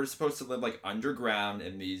tethered, and they were supposed to live like underground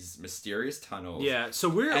in these mysterious tunnels. Yeah, so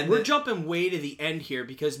we're jumping way to the end here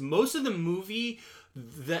because most of the movie,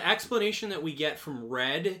 the explanation that we get from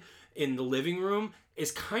Red in the living room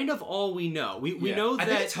is kind of all we know. We know that... I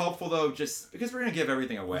think it's helpful, though, just because we're going to give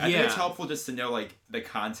everything away. I think it's helpful just to know, like, the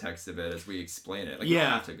context of it as we explain it. Like, you don't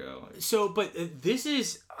have to go. So, but this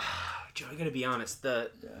is... Joe, I gotta be honest.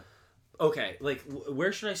 Okay, like,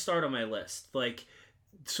 where should I start on my list? Like,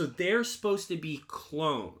 so they're supposed to be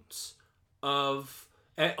clones of...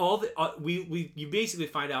 you basically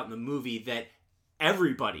find out in the movie that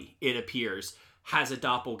everybody, it appears, has a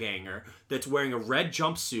doppelganger that's wearing a red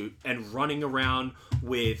jumpsuit and running around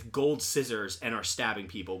with gold scissors and are stabbing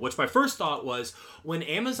people. Which my first thought was, when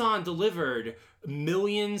Amazon delivered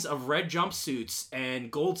millions of red jumpsuits and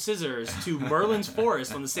gold scissors to Merlin's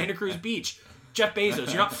Forest on the Santa Cruz beach, Jeff Bezos,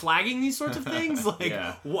 you're not flagging these sorts of things? Like,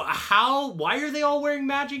 why are they all wearing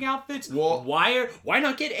matching outfits? Well, why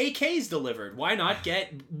not get AKs delivered? Why not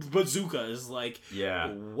get bazookas? Like,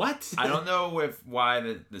 what? I don't know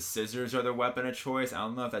why the scissors are the weapon of choice. I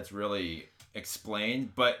don't know if that's really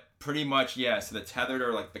explained, but pretty much, so the tethered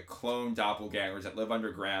are like the clone doppelgangers that live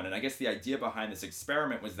underground. And I guess the idea behind this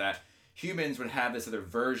experiment was that humans would have this other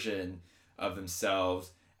version of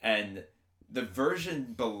themselves, and the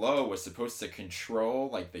version below was supposed to control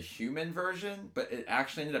like the human version, but it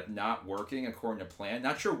actually ended up not working according to plan.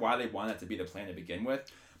 Not sure why they wanted that to be the plan to begin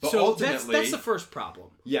with. But so ultimately, that's the first problem.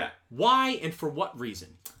 Yeah. Why and for what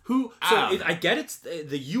reason? I get it's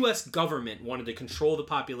the U.S. government wanted to control the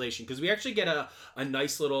population, because we actually get a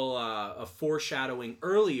nice little a foreshadowing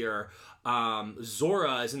earlier.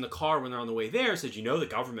 Zora is in the car when they're on the way there, says, the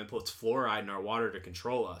government puts fluoride in our water to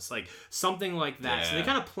control us, like something like that. Yeah. So they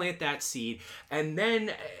kind of plant that seed, and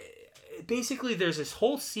then basically there's this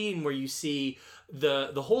whole scene where you see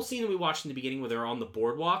the whole scene that we watched in the beginning where they're on the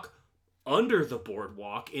boardwalk. Under the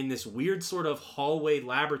boardwalk in this weird sort of hallway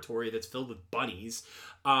laboratory that's filled with bunnies.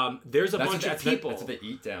 There's a bunch of people. That's what they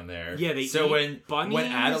eat down there. Yeah, they eat bunnies.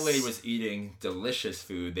 When Adelaide was eating delicious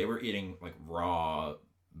food, they were eating like raw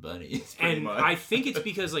bunnies. And much. I think it's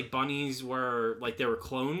because like bunnies were like they were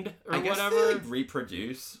cloned or I guess whatever. They like,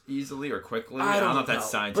 reproduce easily or quickly. I don't know if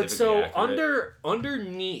that's scientifically But so accurate.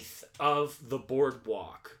 underneath of the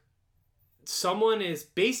boardwalk, someone is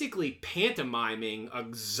basically pantomiming a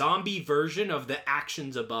zombie version of the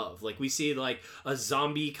actions above. Like we see like a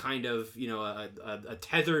zombie kind of, a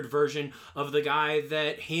tethered version of the guy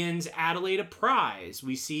that hands Adelaide a prize.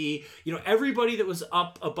 We see, everybody that was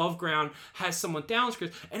up above ground has someone down,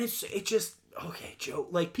 and it's just, okay, Joe,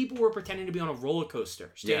 like people were pretending to be on a roller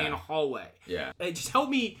coaster, standing in a hallway. Yeah. Just help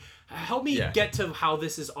me get to how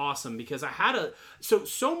this is awesome, because I had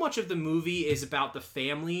so much of the movie is about the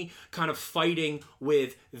family kind of fighting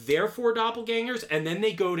with their 4 doppelgangers, and then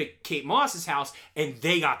they go to Kate Moss's house and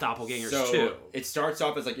they got doppelgangers too. It starts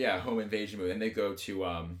off as like home invasion movie, and they go to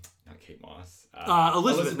not Kate Moss.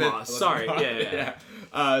 Elizabeth Moss. Sorry. Moss. Yeah.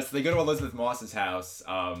 So they go to Elizabeth Moss's house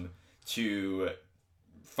to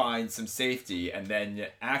find some safety, and then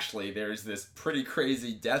actually there's this pretty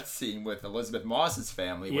crazy death scene with Elizabeth Moss's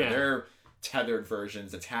family where their tethered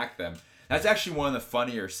versions attack them. That's actually one of the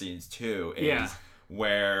funnier scenes too.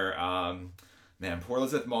 Where man, poor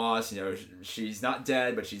Elizabeth Moss, she's not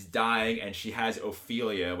dead, but she's dying, and she has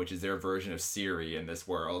Ophelia, which is their version of Siri in this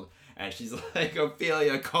world. And she's like,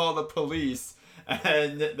 Ophelia, call the police.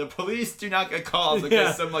 And the police do not get called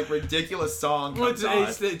because some like ridiculous song comes on.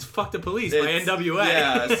 It's Fuck the Police by NWA.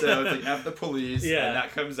 Yeah, so it's like F the Police, and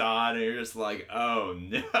that comes on, and you're just like, oh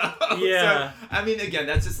no. Yeah. So, I mean, again,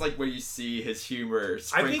 that's just like where you see his humor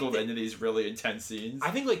sprinkled into these really intense scenes. I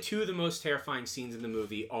think like two of the most terrifying scenes in the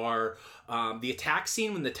movie are the attack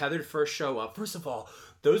scene when the tethered first show up. First of all,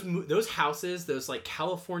 those houses, those like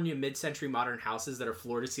California mid-century modern houses that are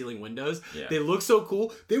floor-to-ceiling windows, they look so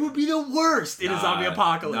cool. They would be the worst in a zombie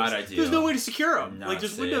apocalypse. Not ideal. There's no way to secure them. Not like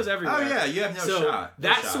there's safe. windows everywhere. Oh yeah, you have no shot.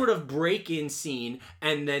 That sort of break-in scene,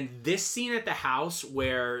 and then this scene at the house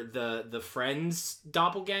where the friends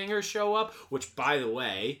doppelgangers show up, which by the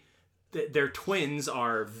way, their twins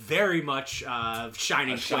are very much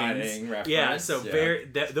shining twins. Reference. Yeah, so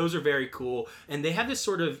those are very cool, and they have this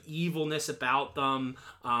sort of evilness about them.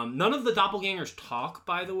 None of the doppelgangers talk,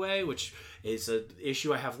 by the way, which is an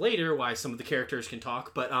issue I have later. Why some of the characters can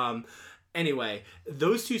talk, but anyway,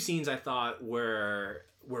 those two scenes I thought were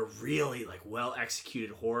really like well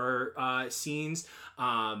executed horror scenes.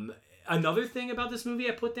 Another thing about this movie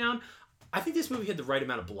I put down, I think this movie had the right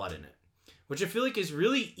amount of blood in it, which I feel like is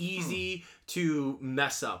really easy to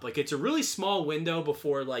mess up. Like, it's a really small window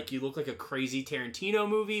before, like, you look like a crazy Tarantino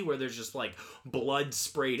movie where there's just, like, blood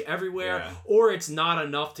sprayed everywhere. Or it's not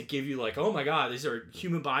enough to give you, like, oh my god, these are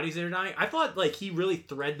human bodies that are dying. I thought, like, he really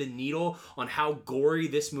thread the needle on how gory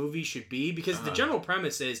this movie should be. Because the general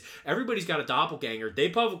premise is everybody's got a doppelganger. They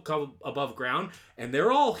come above ground, and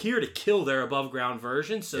they're all here to kill their above ground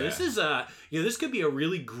version. So this is this could be a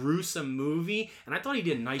really gruesome movie. And I thought he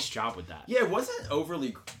did a nice job with that. Yeah, it wasn't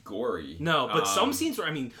overly gory. No, but some scenes where,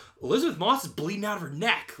 I mean, Elizabeth Moss is bleeding out of her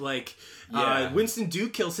neck. Like, Winston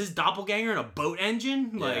Duke kills his doppelganger in a boat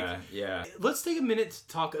engine. Like, let's take a minute to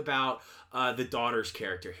talk about the daughter's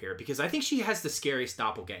character here, because I think she has the scariest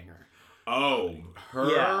doppelganger. Oh,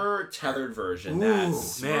 her tethered version. Ooh,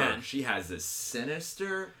 that's man. She has this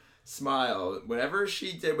sinister smile. Whatever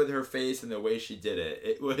she did with her face and the way she did it,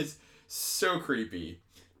 it was so creepy.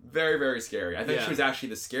 Very, very scary. I think she was actually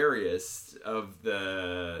the scariest of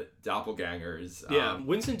the doppelgangers.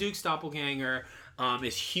 Winston Duke's doppelganger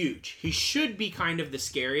is huge. He should be kind of the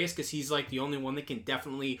scariest because he's like the only one that can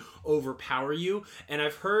definitely overpower you. And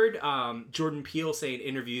I've heard Jordan Peele say in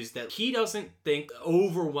interviews that he doesn't think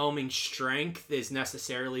overwhelming strength is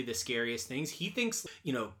necessarily the scariest things. He thinks,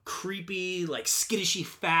 creepy, like skittishy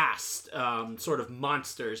fast sort of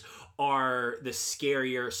monsters are the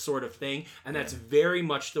scarier sort of thing, and that's very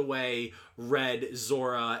much the way Red,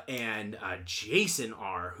 Zora, and Jason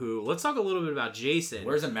are. Who, let's talk a little bit about Jason.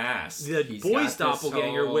 Wears a mask. The boy's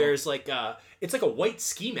doppelganger wears it's like a white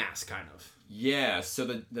ski mask kind of. Yeah. So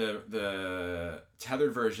the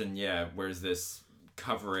tethered version, wears this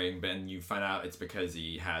covering, but then you find out it's because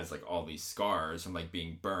he has like all these scars from like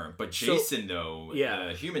being burned. But Jason,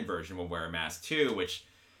 the human version, will wear a mask too, which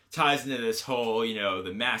ties into this whole,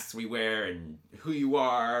 the masks we wear and who you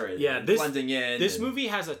are and blending in. This movie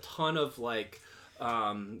has a ton of like,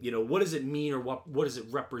 what does it mean or what does it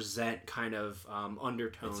represent kind of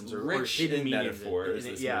undertones or hidden metaphors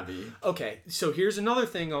in this movie. Okay, so here's another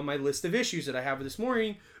thing on my list of issues that I have with this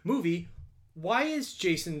movie. Why is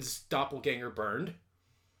Jason's doppelganger burned?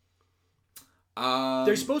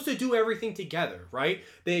 They're supposed to do everything together, right?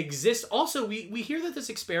 They exist. Also, we hear that this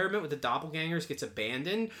experiment with the doppelgangers gets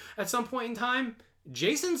abandoned at some point in time.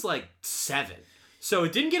 Jason's like 7. So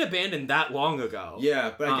it didn't get abandoned that long ago.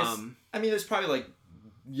 Yeah, but I guess, there's probably like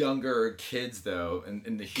younger kids though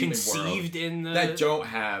in the human conceived world that don't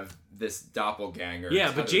have this doppelganger.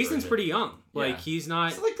 Yeah, but Jason's pretty young. Like he's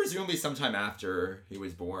not. It's like presumably sometime after he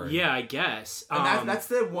was born. Yeah, I guess. And that's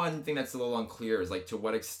the one thing that's a little unclear is like to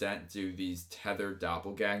what extent do these tethered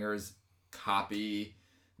doppelgangers copy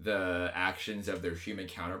the actions of their human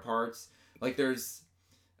counterparts? Like there's.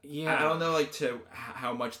 Yeah. I don't know like to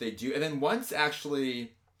how much they do. And then once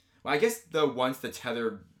actually, well, I guess once the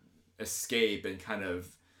tethered escape and kind of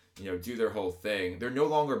do their whole thing, they're no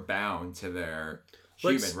longer bound to their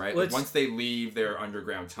human, right? Like once they leave their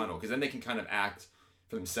underground tunnel, because then they can kind of act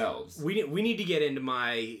for themselves. We need to get into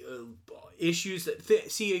my issues.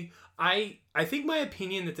 I think my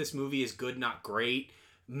opinion that this movie is good, not great,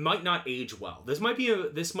 might not age well. This might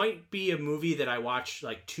be a movie that I watched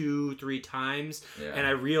like 2-3 times, and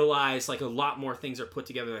I realized like a lot more things are put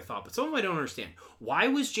together than I thought. But some of them I don't understand. Why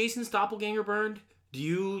was Jason's doppelganger burned?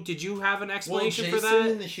 Did you have an explanation for that?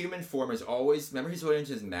 Jason in the human form is always, remember he's really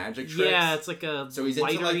into his magic tricks? Yeah, it's like a so he's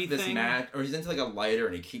into like this thing. or he's into like a lighter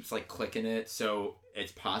and he keeps like clicking it. So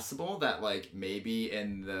it's possible that like maybe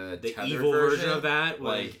in the tethered evil version of that,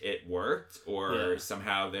 like it worked, or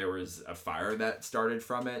somehow there was a fire that started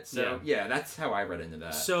from it. So yeah, that's how I read into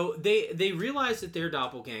that. So they realize that they're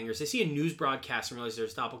doppelgangers. They see a news broadcast and realize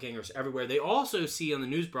there's doppelgangers everywhere. They also see on the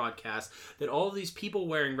news broadcast that all of these people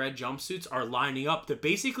wearing red jumpsuits are lining up to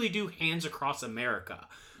basically do Hands Across America.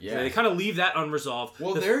 Yeah. So they kind of leave that unresolved.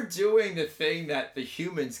 Well, they're doing the thing that the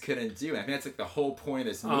humans couldn't do. I think that's like the whole point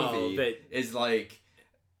of this movie is like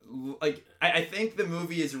I think the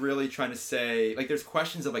movie is really trying to say, like, there's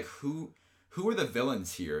questions of like who are the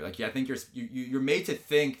villains here? Like, I think you're made to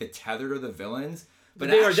think the tethered are the villains, but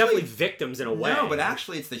they are definitely victims in a way. No, but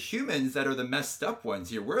actually it's the humans that are the messed up ones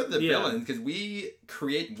here. We're the villains because we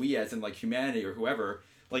as in like humanity or whoever,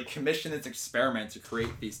 like commission this experiment to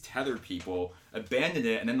create these tethered people, abandoned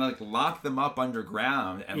it, and then like lock them up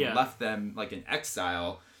underground and left them like in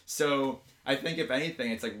exile. So I think if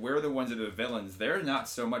anything, it's like we're the ones that are the villains. They're not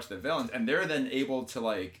so much the villains, and they're then able to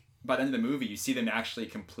like by the end of the movie, you see them actually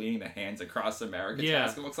completing the Hands Across America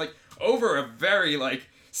task. It looks like over a very like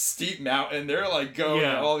steep mountain. They're like going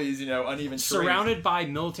all these uneven terrains. Surrounded by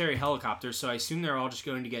military helicopters, so I assume they're all just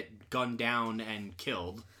going to get gunned down and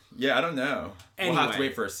killed. Yeah, I don't know. We'll have to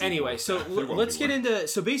wait for a sequel. Anyway, so let's get into...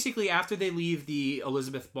 So basically, after they leave the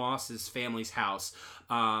Elizabeth Moss's family's house,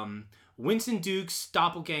 Winston Duke's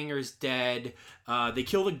doppelganger is dead. They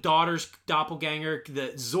kill the daughter's doppelganger.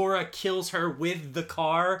 Zora kills her with the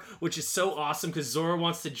car, which is so awesome because Zora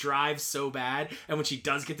wants to drive so bad. And when she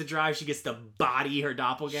does get to drive, she gets to body her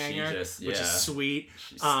doppelganger, which is sweet.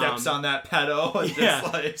 She steps on that pedal. And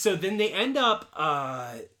just like... So then they end up...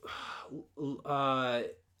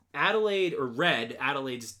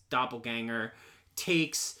 Adelaide's doppelganger,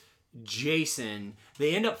 takes Jason.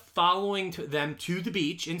 They end up following them to the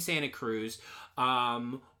beach in Santa Cruz,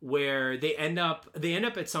 where they end up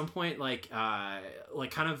at some point like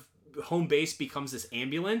kind of home base becomes this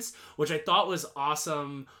ambulance, which I thought was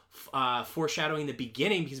awesome. Foreshadowing the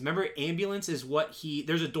beginning, because remember, ambulance is what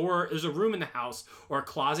there's a room in the house or a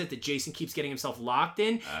closet that Jason keeps getting himself locked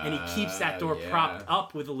in, and he keeps that door propped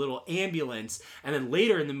up with a little ambulance. And then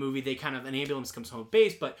later in the movie, an ambulance comes home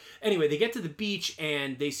base. But anyway, they get to the beach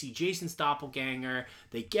and they see Jason's doppelganger.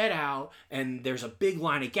 They get out and there's a big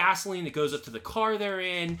line of gasoline that goes up to the car they're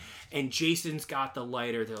in, and Jason's got the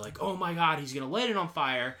lighter. They're like, oh my god, he's gonna light it on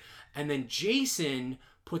fire. And then Jason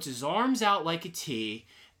puts his arms out like a T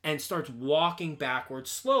and starts walking backwards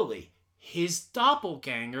slowly. His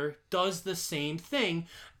doppelganger does the same thing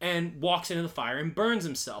and walks into the fire and burns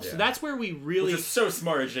himself. So that's where we really... Which is so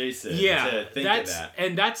smart, Jason, to think of that.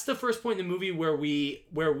 And that's the first point in the movie where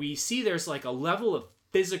we see there's like a level of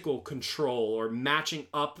physical control or matching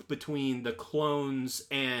up between the clones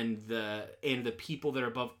and the people that are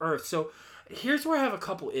above Earth. So here's where I have a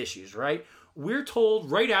couple issues, right? We're told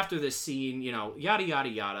right after this scene, yada, yada,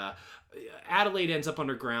 yada, Adelaide ends up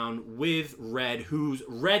underground with Red,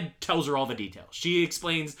 Red tells her all the details. She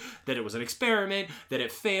explains that it was an experiment, that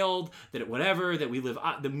it failed, that we live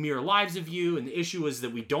the mere lives of you, and the issue is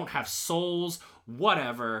that we don't have souls,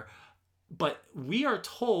 whatever. But we are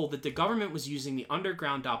told that the government was using the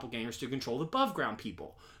underground doppelgangers to control the above ground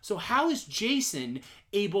people. So how is Jason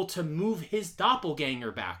able to move his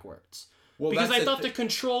doppelganger backwards? Well, because I thought the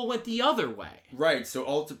control went the other way. Right,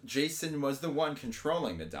 so Jason was the one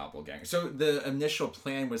controlling the doppelganger. So the initial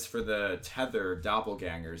plan was for the tethered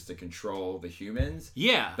doppelgangers to control the humans.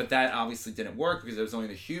 Yeah. But that obviously didn't work because it was only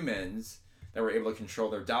the humans that were able to control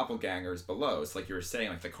their doppelgangers below. It's like you were saying,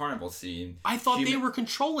 like the carnival scene. I thought they were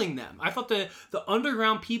controlling them. I thought the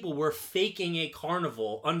underground people were faking a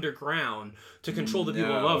carnival underground to control the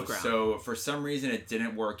people above ground. So for some reason it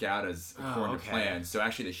didn't work out as according to plan. So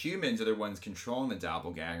actually the humans are the ones controlling the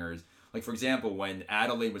doppelgangers. Like for example, when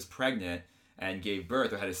Adelaide was pregnant and gave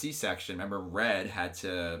birth or had a C-section, remember Red had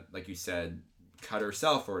to, like you said, cut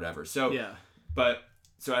herself or whatever. So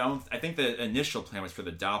I think the initial plan was for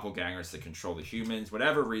the doppelgangers to control the humans.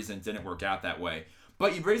 Whatever reason, it didn't work out that way.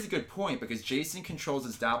 But you raise a good point, because Jason controls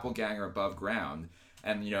his doppelganger above ground.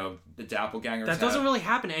 And, the doppelgangers that doesn't really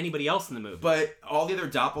happen to anybody else in the movie. But all the other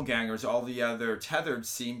doppelgangers, all the other tethered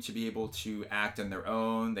seem to be able to act on their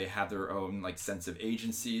own. They have their own, sense of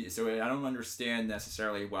agency. So I don't understand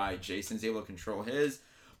necessarily why Jason's able to control his.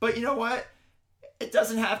 But you know what? it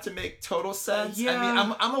doesn't have to make total sense. Yeah. I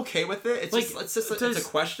mean, I'm okay with it. It's Like, it's a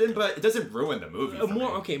question, but it doesn't ruin the movie. For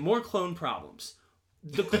me. More clone problems.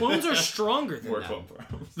 The clones are stronger than More them. clone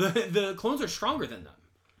problems. The clones are stronger than them.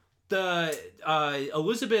 The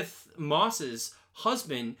Elizabeth Moss's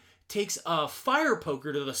husband takes a fire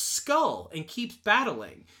poker to the skull and keeps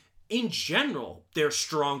battling. In general, they're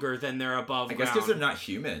stronger than their above I ground. guess because they're not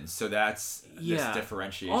humans, so that's this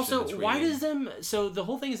differentiation. Also, between... why does them? So the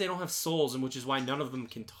whole thing is they don't have souls, and which is why none of them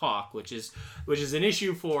can talk, which is an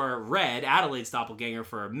issue for Red, Adelaide's doppelganger,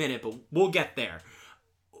 for a minute, but we'll get there.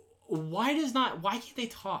 Why can't they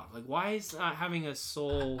talk? Like, why is not having a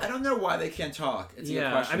soul? I don't know why they can't talk. It's a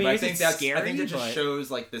good question. I mean, but I think it just shows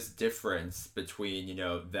like this difference between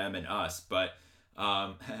them and us. But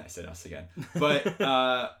I said us again. But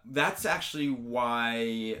that's actually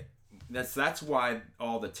why. That's why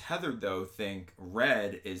all the tethered though think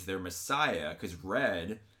Red is their messiah, because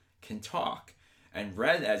Red can talk, and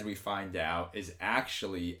Red, as we find out, is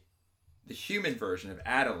actually the human version of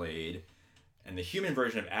Adelaide. And the human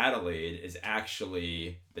version of Adelaide is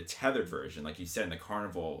actually the tethered version. Like you said, in the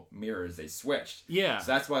carnival mirrors, they switched. Yeah.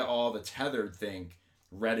 So that's why all the tethered think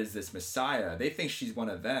Red is this messiah. They think she's one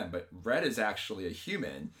of them, but Red is actually a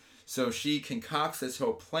human. So she concocts this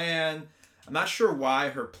whole plan. I'm not sure why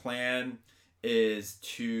her plan is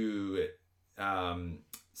to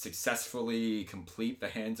successfully complete the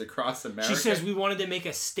Hands Across America. She says we wanted to make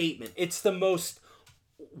a statement. It's the most...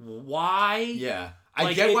 Why? Yeah.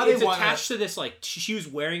 I get why it's attached to this, like, she was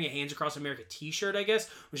wearing a Hands Across America t-shirt, I guess,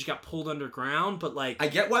 when she got pulled underground, but, like... I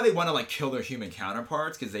get why they want to, like, kill their human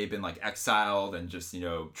counterparts, because they've been, like, exiled and just,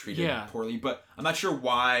 treated poorly, but I'm not sure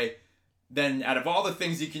why, then, out of all the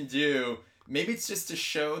things you can do, maybe it's just to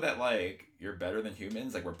show that, like, you're better than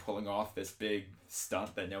humans, like, we're pulling off this big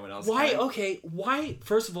stunt that no one else can. Why,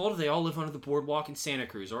 first of all, do they all live under the boardwalk in Santa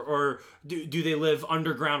Cruz, or do they live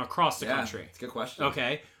underground across the country? It's a good question.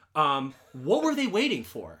 Okay. What were they waiting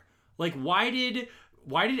for? Like, why did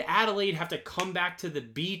Adelaide have to come back to the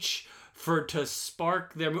beach to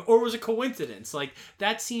spark their, or was it coincidence? Like,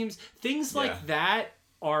 that seems, things like that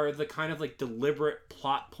are the kind of, like, deliberate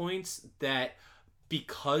plot points that,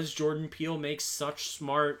 because Jordan Peele makes such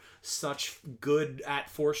good at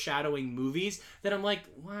foreshadowing movies, that I'm like,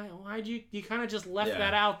 why'd you kind of just left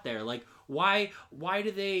that out there? Like, why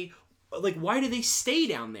do they stay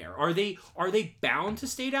down there? Are they bound to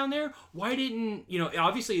stay down there? Why didn't,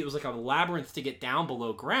 obviously it was like a labyrinth to get down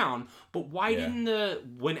below ground, but why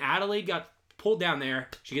didn't when Adelaide got pulled down there,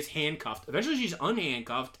 she gets handcuffed. Eventually she's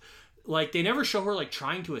unhandcuffed. Like, they never show her, like,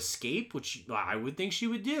 trying to escape, which I would think she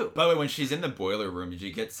would do. By the way, when she's in the boiler room, did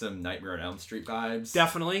you get some Nightmare on Elm Street vibes?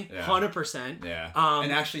 Definitely. 100%. Yeah.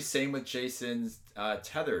 And actually, same with Jason's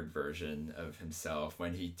tethered version of himself,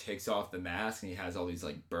 when he takes off the mask and he has all these,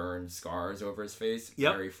 like, burned scars over his face.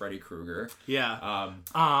 Yep. Very Freddy Krueger. Yeah.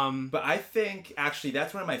 But I think, actually,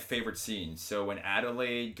 that's one of my favorite scenes. So when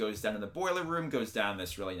Adelaide goes down in the boiler room, goes down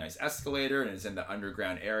this really nice escalator, and is in the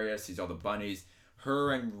underground area, sees all the bunnies,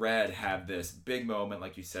 her and Red have this big moment,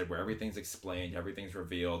 like you said, where everything's explained, everything's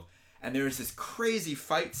revealed, and there's this crazy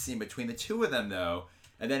fight scene between the two of them, though,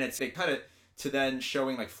 and then they cut it to then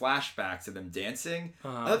showing, like, flashbacks of them dancing.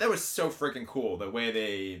 I thought that was so freaking cool, the way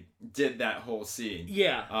they did that whole scene.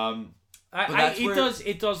 Yeah.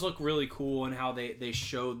 It does look really cool, and how they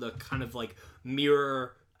showed the kind of, like,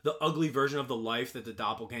 mirror, the ugly version of the life that the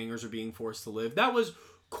doppelgangers are being forced to live. That was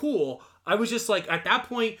cool. I was just like, at that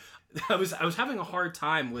point, I was having a hard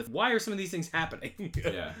time with, why are some of these things happening?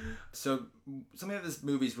 Yeah. So something that this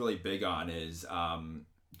movie's really big on is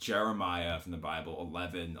Jeremiah from the Bible,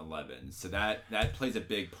 11:11. So that plays a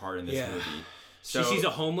big part in this movie. So she sees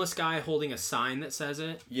a homeless guy holding a sign that says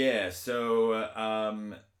it. Yeah. So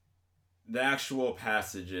the actual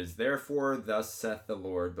passage is, "Therefore thus saith the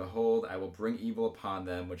Lord, behold, I will bring evil upon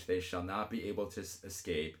them, which they shall not be able to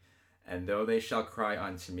escape. And though they shall cry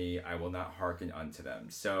unto me, I will not hearken unto them."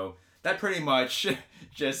 So that pretty much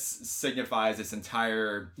just signifies this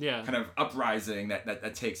entire kind of uprising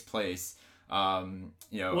that takes place. Well,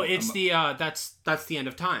 it's that's the end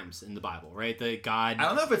of times in the Bible, right? The God. I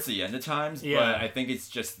don't know if it's the end of times, but I think it's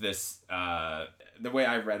just this. The way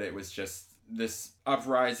I read it was just this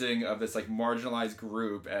uprising of this, like, marginalized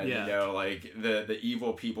group, and like the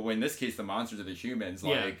evil people. In this case, the monsters are the humans.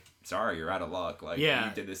 Like, sorry, you're out of luck. Like,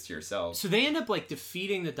 you did this to yourself. So they end up, like,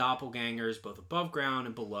 defeating the doppelgangers both above ground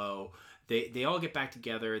and below. They all get back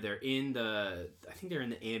together. They're in the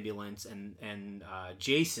ambulance, and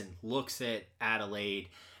Jason looks at Adelaide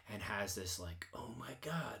and has this, like, oh my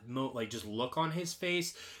god, like, just look on his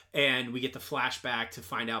face, and we get the flashback to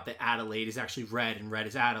find out that Adelaide is actually Red and Red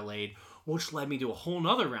is Adelaide, which led me to a whole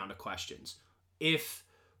nother round of questions. if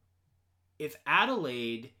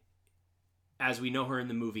Adelaide, as we know her in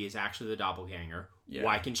the movie, is actually the doppelganger,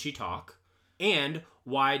 why can she talk? And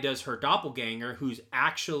why does her doppelganger, who's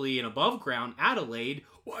actually an above ground Adelaide,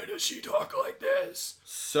 why does she talk like this?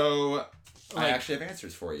 So I actually have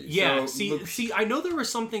answers for you. Yeah, so, see, I know there were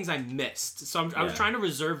some things I missed, so I was trying to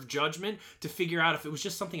reserve judgment to figure out if it was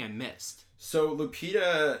just something I missed. So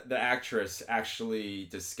Lupita, the actress, actually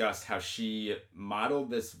discussed how she modeled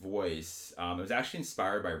this voice. It was actually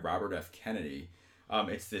inspired by Robert F. Kennedy.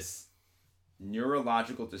 It's this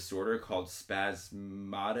neurological disorder called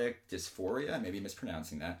spasmodic dysphoria. I may be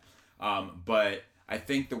mispronouncing that. But I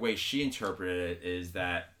think the way she interpreted it is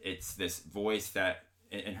that it's this voice that,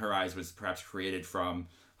 in her eyes, was perhaps created from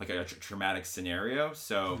like a traumatic scenario.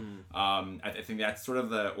 So I think that's sort of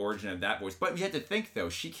the origin of that voice. But you have to think, though,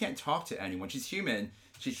 she can't talk to anyone. She's human.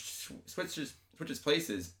 She switches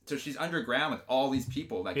places. So she's underground with all these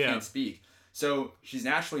people that can't speak. So she's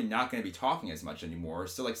naturally not going to be talking as much anymore.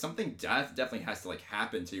 So like something definitely has to like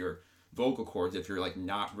happen to your vocal cords if you're like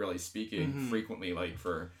not really speaking frequently like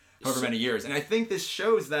for however many years. And I think this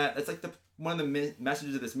shows that it's like one of the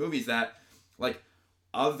messages of this movie is that like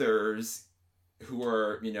others who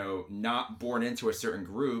are, you know, not born into a certain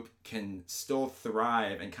group can still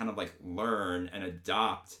thrive and kind of like learn and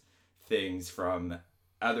adopt things from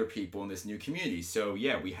other people in this new community. So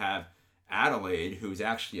yeah, we have Adelaide, who's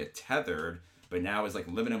actually a tethered, but now is like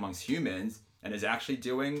living amongst humans and is actually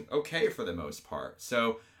doing okay for the most part.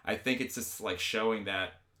 So I think it's just like showing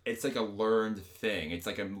that it's like a learned thing. It's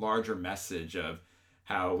like a larger message of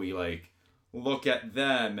how we like look at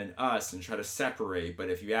them and us and try to separate. But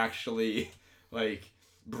if you actually like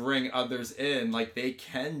bring others in, like they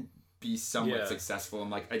can be somewhat successful and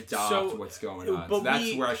like adopt what's going on. So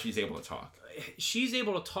that's where she's able to talk. She's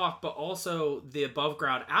able to talk, but also the above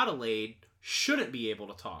ground Adelaide shouldn't be able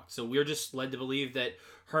to talk. So we're just led to believe that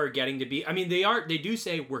her getting to be, I mean, they do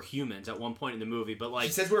say we're humans at one point in the movie, but like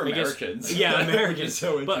she says we're Americans. Yeah, Americans.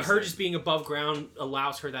 So but her just being above ground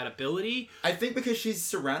allows her that ability. I think because she's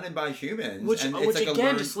surrounded by humans, which like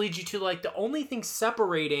again just leads you to like the only thing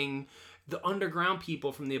separating the underground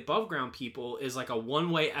people from the above ground people is like a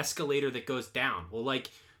one-way escalator that goes down. Well, like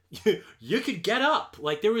you could get up.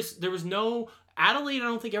 Like there was no Adelaide, I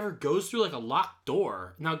don't think ever goes through like a locked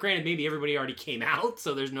door. Now, granted, maybe everybody already came out,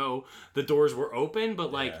 so the doors were open.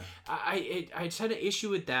 But like, I just had an issue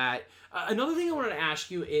with that. Another thing I wanted to ask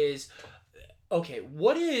you is, okay,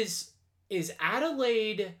 what is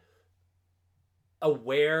Adelaide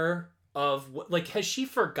aware of? Like, has she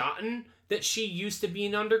forgotten that she used to be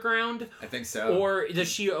an underground? I think so. Or is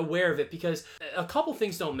she aware of it? Because a couple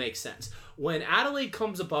things don't make sense. When Adelaide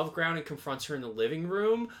comes above ground and confronts her in the living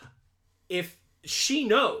room, if she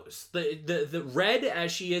knows, the Red,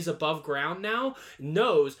 as she is above ground now,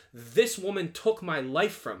 knows this woman took my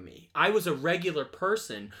life from me. I was a regular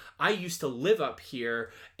person. I used to live up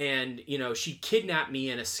here, and you know she kidnapped me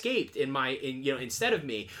and escaped instead of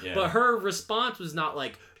me. Yeah. But her response was not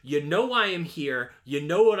like, you know why I'm here. You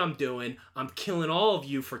know what I'm doing. I'm killing all of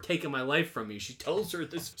you for taking my life from me. She tells her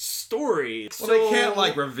this story. Well, they can't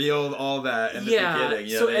like reveal all that in the beginning.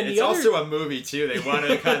 You know? It's also a movie too. They want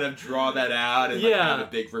to kind of draw that out and like, have a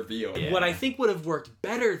big reveal. Yeah. What I think would have worked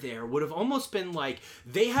better there would have almost been like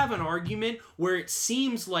they have an argument where it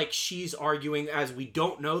seems like she's arguing, as we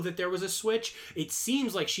don't know that there was a switch. It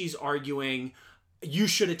seems like she's arguing, you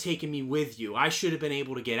should have taken me with you. I should have been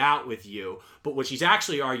able to get out with you. But what she's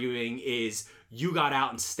actually arguing is you got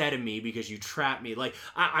out instead of me because you trapped me. Like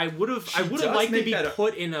I would have liked to be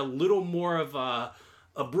put in a little more of a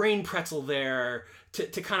brain pretzel there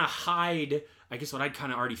to kind of hide, I guess, what I'd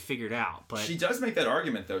kind of already figured out. But she does make that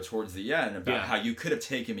argument though towards the end about how you could have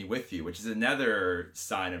taken me with you, which is another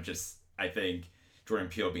sign of just, I think, Jordan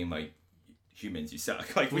Peele being like, humans, you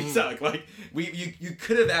suck. Like we suck. Like you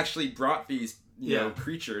could have actually brought these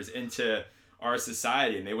creatures into our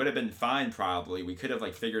society and they would have been fine probably. We could have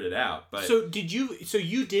like figured it out. But so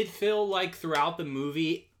you did feel like throughout the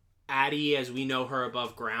movie Addie, as we know her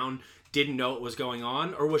above ground, didn't know what was going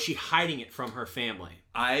on, or was she hiding it from her family?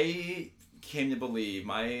 I came to believe,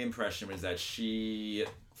 my impression was that she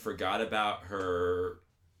forgot about her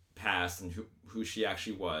past and who she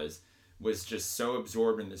actually was just so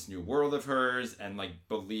absorbed in this new world of hers and like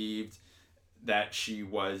believed that she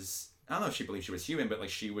was, I don't know if she believed she was human, but like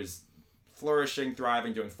she was flourishing,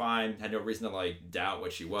 thriving, doing fine, had no reason to like doubt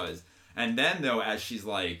what she was. And then though, as she's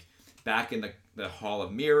like back in the Hall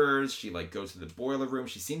of Mirrors, she like goes to the boiler room,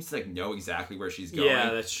 she seems to like know exactly where she's going.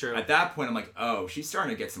 Yeah, that's true. At that point I'm like, oh, she's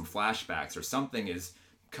starting to get some flashbacks or something is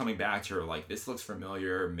coming back to her, like this looks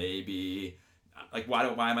familiar, maybe like why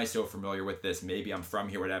am I so familiar with this? Maybe I'm from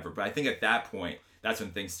here, whatever. But I think at that point, that's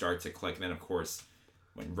when things start to click. And then of course,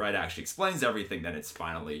 when Red actually explains everything, then it's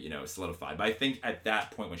finally, you know, solidified. But I think at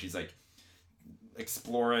that point when she's like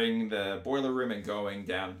exploring the boiler room and going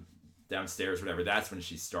downstairs, whatever, that's when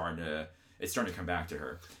it's starting to come back to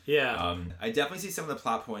her. Yeah. I definitely see some of the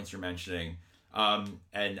plot points you're mentioning,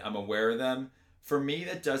 and I'm aware of them. For me,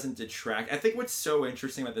 that doesn't detract. I think what's so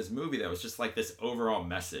interesting about this movie, though, is just like this overall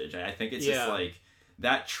message. I think it's just like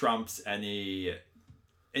that trumps any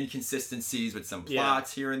inconsistencies with some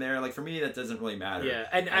plots here and there. Like for me, that doesn't really matter. Yeah,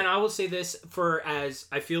 and I will say this as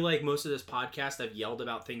I feel like most of this podcast I've yelled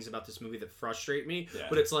about things about this movie that frustrate me,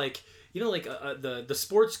 but it's like, you know, like the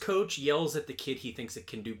sports coach yells at the kid he thinks it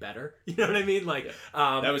can do better. You know what I mean? Like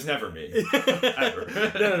that was never me.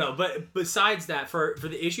 Ever. No. But besides that, for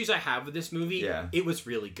the issues I have with this movie, it was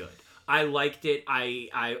really good. I liked it.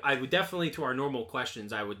 I would definitely, to our normal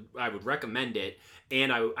questions, I would recommend it,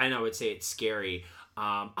 and I would say it's scary.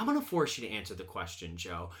 I'm gonna force you to answer the question,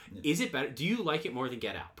 Joe. Is it better? Do you like it more than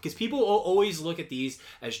Get Out? Because people always look at these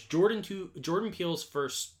as Jordan Peele's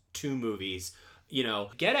first two movies. You know,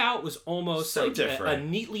 Get Out was almost so like different. A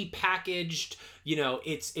neatly packaged. You know,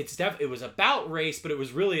 it was about race, but it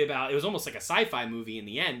was really about. It was almost like a sci-fi movie in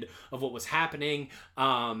the end of what was happening.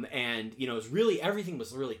 And you know, it was really everything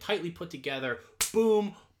was really tightly put together.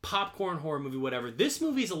 Boom. Popcorn horror movie, whatever. This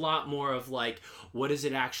movie's a lot more of like, what does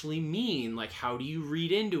it actually mean? Like, how do you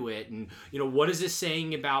read into it? And, you know, what is this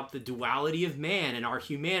saying about the duality of man and our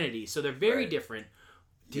humanity? So they're very different.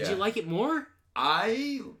 Did you like it more?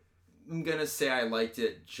 I'm gonna say I liked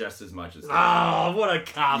it just as much as Oh, what a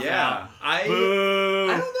cop out. I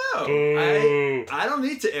don't know. Boo. I don't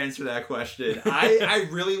need to answer that question.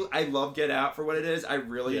 I love Get Out for what it is. I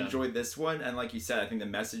really enjoyed this one, and like you said, I think the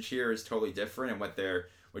message here is totally different, and what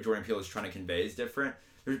Jordan Peele is trying to convey is different.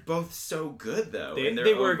 They're both so good though.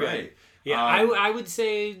 They were good. Yeah, I would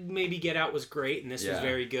say maybe Get Out was great, and this was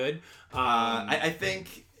very good. I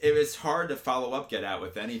think it was hard to follow up Get Out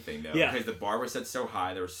with anything though, because the bar was set so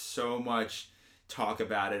high. There was so much talk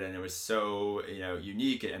about it, and it was so, you know,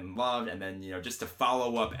 unique and loved. And then, you know, just to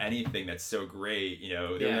follow up anything that's so great, you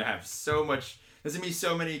know, they're gonna have so much. There's gonna be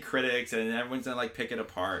so many critics, and everyone's gonna like pick it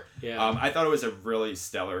apart. Yeah. I thought it was a really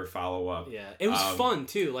stellar follow up. Yeah. It was fun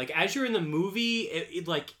too. Like as you're in the movie,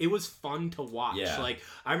 it was fun to watch. Yeah. Like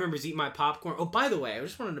I remember eating my popcorn. Oh, by the way, I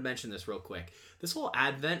just wanted to mention this real quick. This whole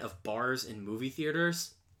advent of bars and movie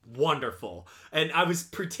theaters, wonderful. And I was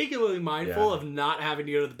particularly mindful of not having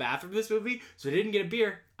to go to the bathroom in this movie, so I didn't get a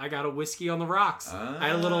beer. I got a whiskey on the rocks. I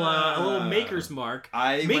had a little Maker's Mark.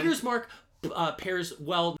 Maker's Mark pairs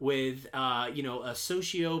well with you know, a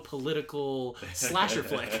socio-political slasher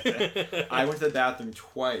flick. I went to the bathroom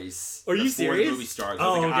twice. Are you serious? The movie started.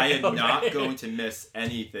 I am not going to miss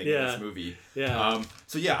anything in this movie. Yeah.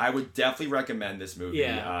 So yeah, I would definitely recommend this movie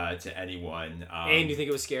to anyone. And you think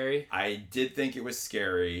it was scary? I did think it was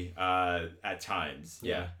scary at times.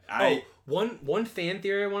 Yeah. One fan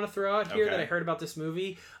theory I want to throw out here that I heard about this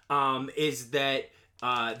movie is that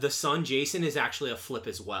the son Jason is actually a flip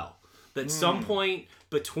as well. That some point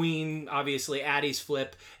between, obviously, Addie's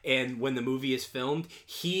flip and when the movie is filmed,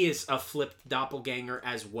 he is a flipped doppelganger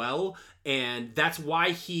as well. And that's why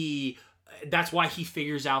he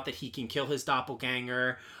figures out that he can kill his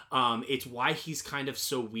doppelganger. It's why he's kind of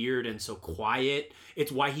so weird and so quiet. It's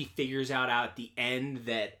why he figures out at the end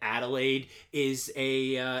that Adelaide is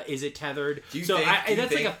a tethered.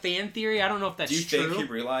 That's like a fan theory. I don't know if that's true. Do you think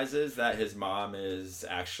he realizes that his mom is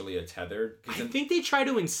actually a tethered? I think they try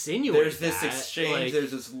to insinuate there's this exchange. Like,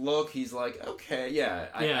 there's this look. He's like, okay,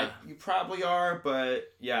 you probably are,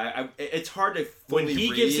 but it's hard to fully when he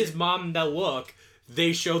read. Gives his mom the look,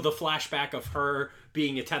 they show the flashback of her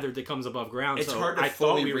being a tethered that comes above ground. It's hard to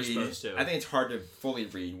fully read. I think it's hard to fully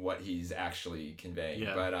read what he's actually conveying.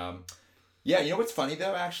 Yeah. But you know what's funny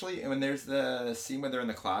though, actually, when there's the scene when they're in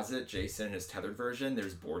the closet, Jason and his tethered version,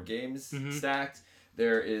 there's board games stacked.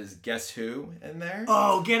 There is Guess Who in there.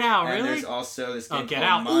 Oh, Get Out, really? And there's also this game Get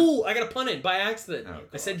Out. Ooh, I got a pun in by accident. Oh,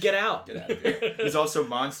 I said Get Out. Get out of here. There's also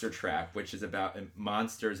Monster Trap, which is about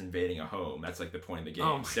monsters invading a home. That's like the point of the game.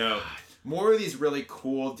 Oh my God. More of these really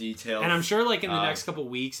cool details. And I'm sure like in the next couple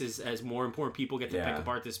weeks as more important people get to pick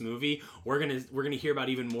apart this movie, we're gonna hear about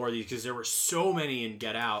even more of these because there were so many in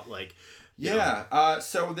Get Out. Like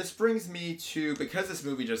so this brings me to, because this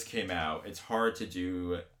movie just came out, it's hard to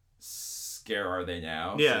do Scare Are They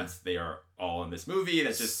Now? Since they are all in this movie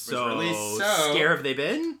that just was released. So Scare Have They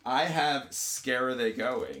Been? I have Scare Are They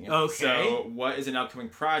Going? Okay. So what is an upcoming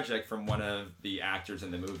project from one of the actors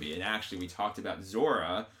in the movie? And actually we talked about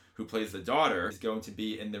Zora who plays the daughter, is going to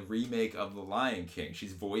be in the remake of The Lion King.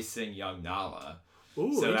 She's voicing young Nala.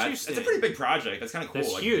 Ooh, so interesting. That's a pretty big project. That's kind of cool.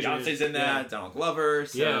 That's like huge. Beyonce's in that, Donald Glover.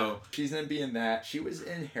 So Yeah. she's going to be in that. She was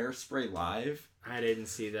in Hairspray Live. I didn't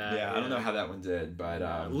see that. Yeah, I don't know how that one did, but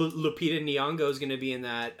Lupita Nyong'o is going to be in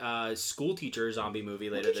that school teacher zombie movie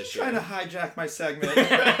later this year. Trying to hijack my segment.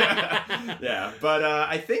 Yeah, but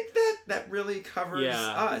I think that really covers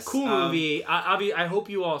us. Cool movie. I hope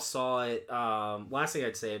you all saw it. Last thing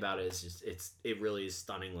I'd say about it is just it really is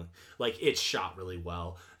stunning. Like it's shot really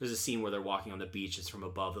well. There's a scene where they're walking on the beach. It's from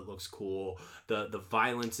above. It looks cool. The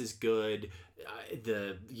violence is good.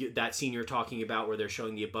 That scene you're talking about where they're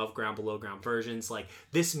showing the above ground, below ground versions, like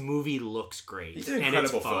this movie looks great. He's an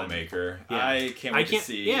incredible filmmaker. Yeah. I can't wait to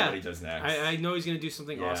see what he does next. I know he's gonna do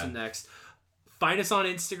something awesome next. Find us on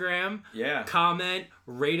Instagram. Yeah. Comment,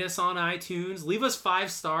 rate us on iTunes. Leave us 5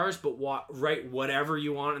 stars, but write whatever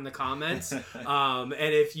you want in the comments. And even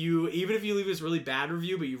if you leave us a really bad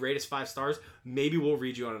review, but you rate us 5 stars, maybe we'll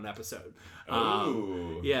read you on an episode.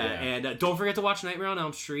 And don't forget to watch Nightmare on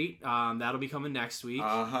Elm Street. That'll be coming next week.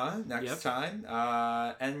 Next time.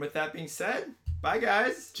 And with that being said, bye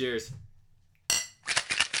guys. Cheers.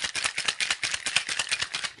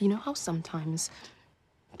 You know how sometimes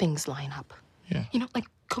things line up? Yeah. You know, like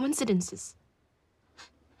coincidences.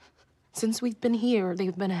 Since we've been here,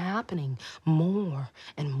 they've been happening more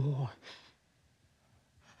and more.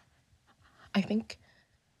 I feel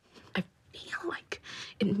like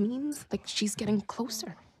it means like she's getting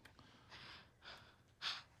closer.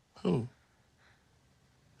 Who?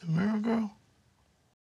 The mirror girl?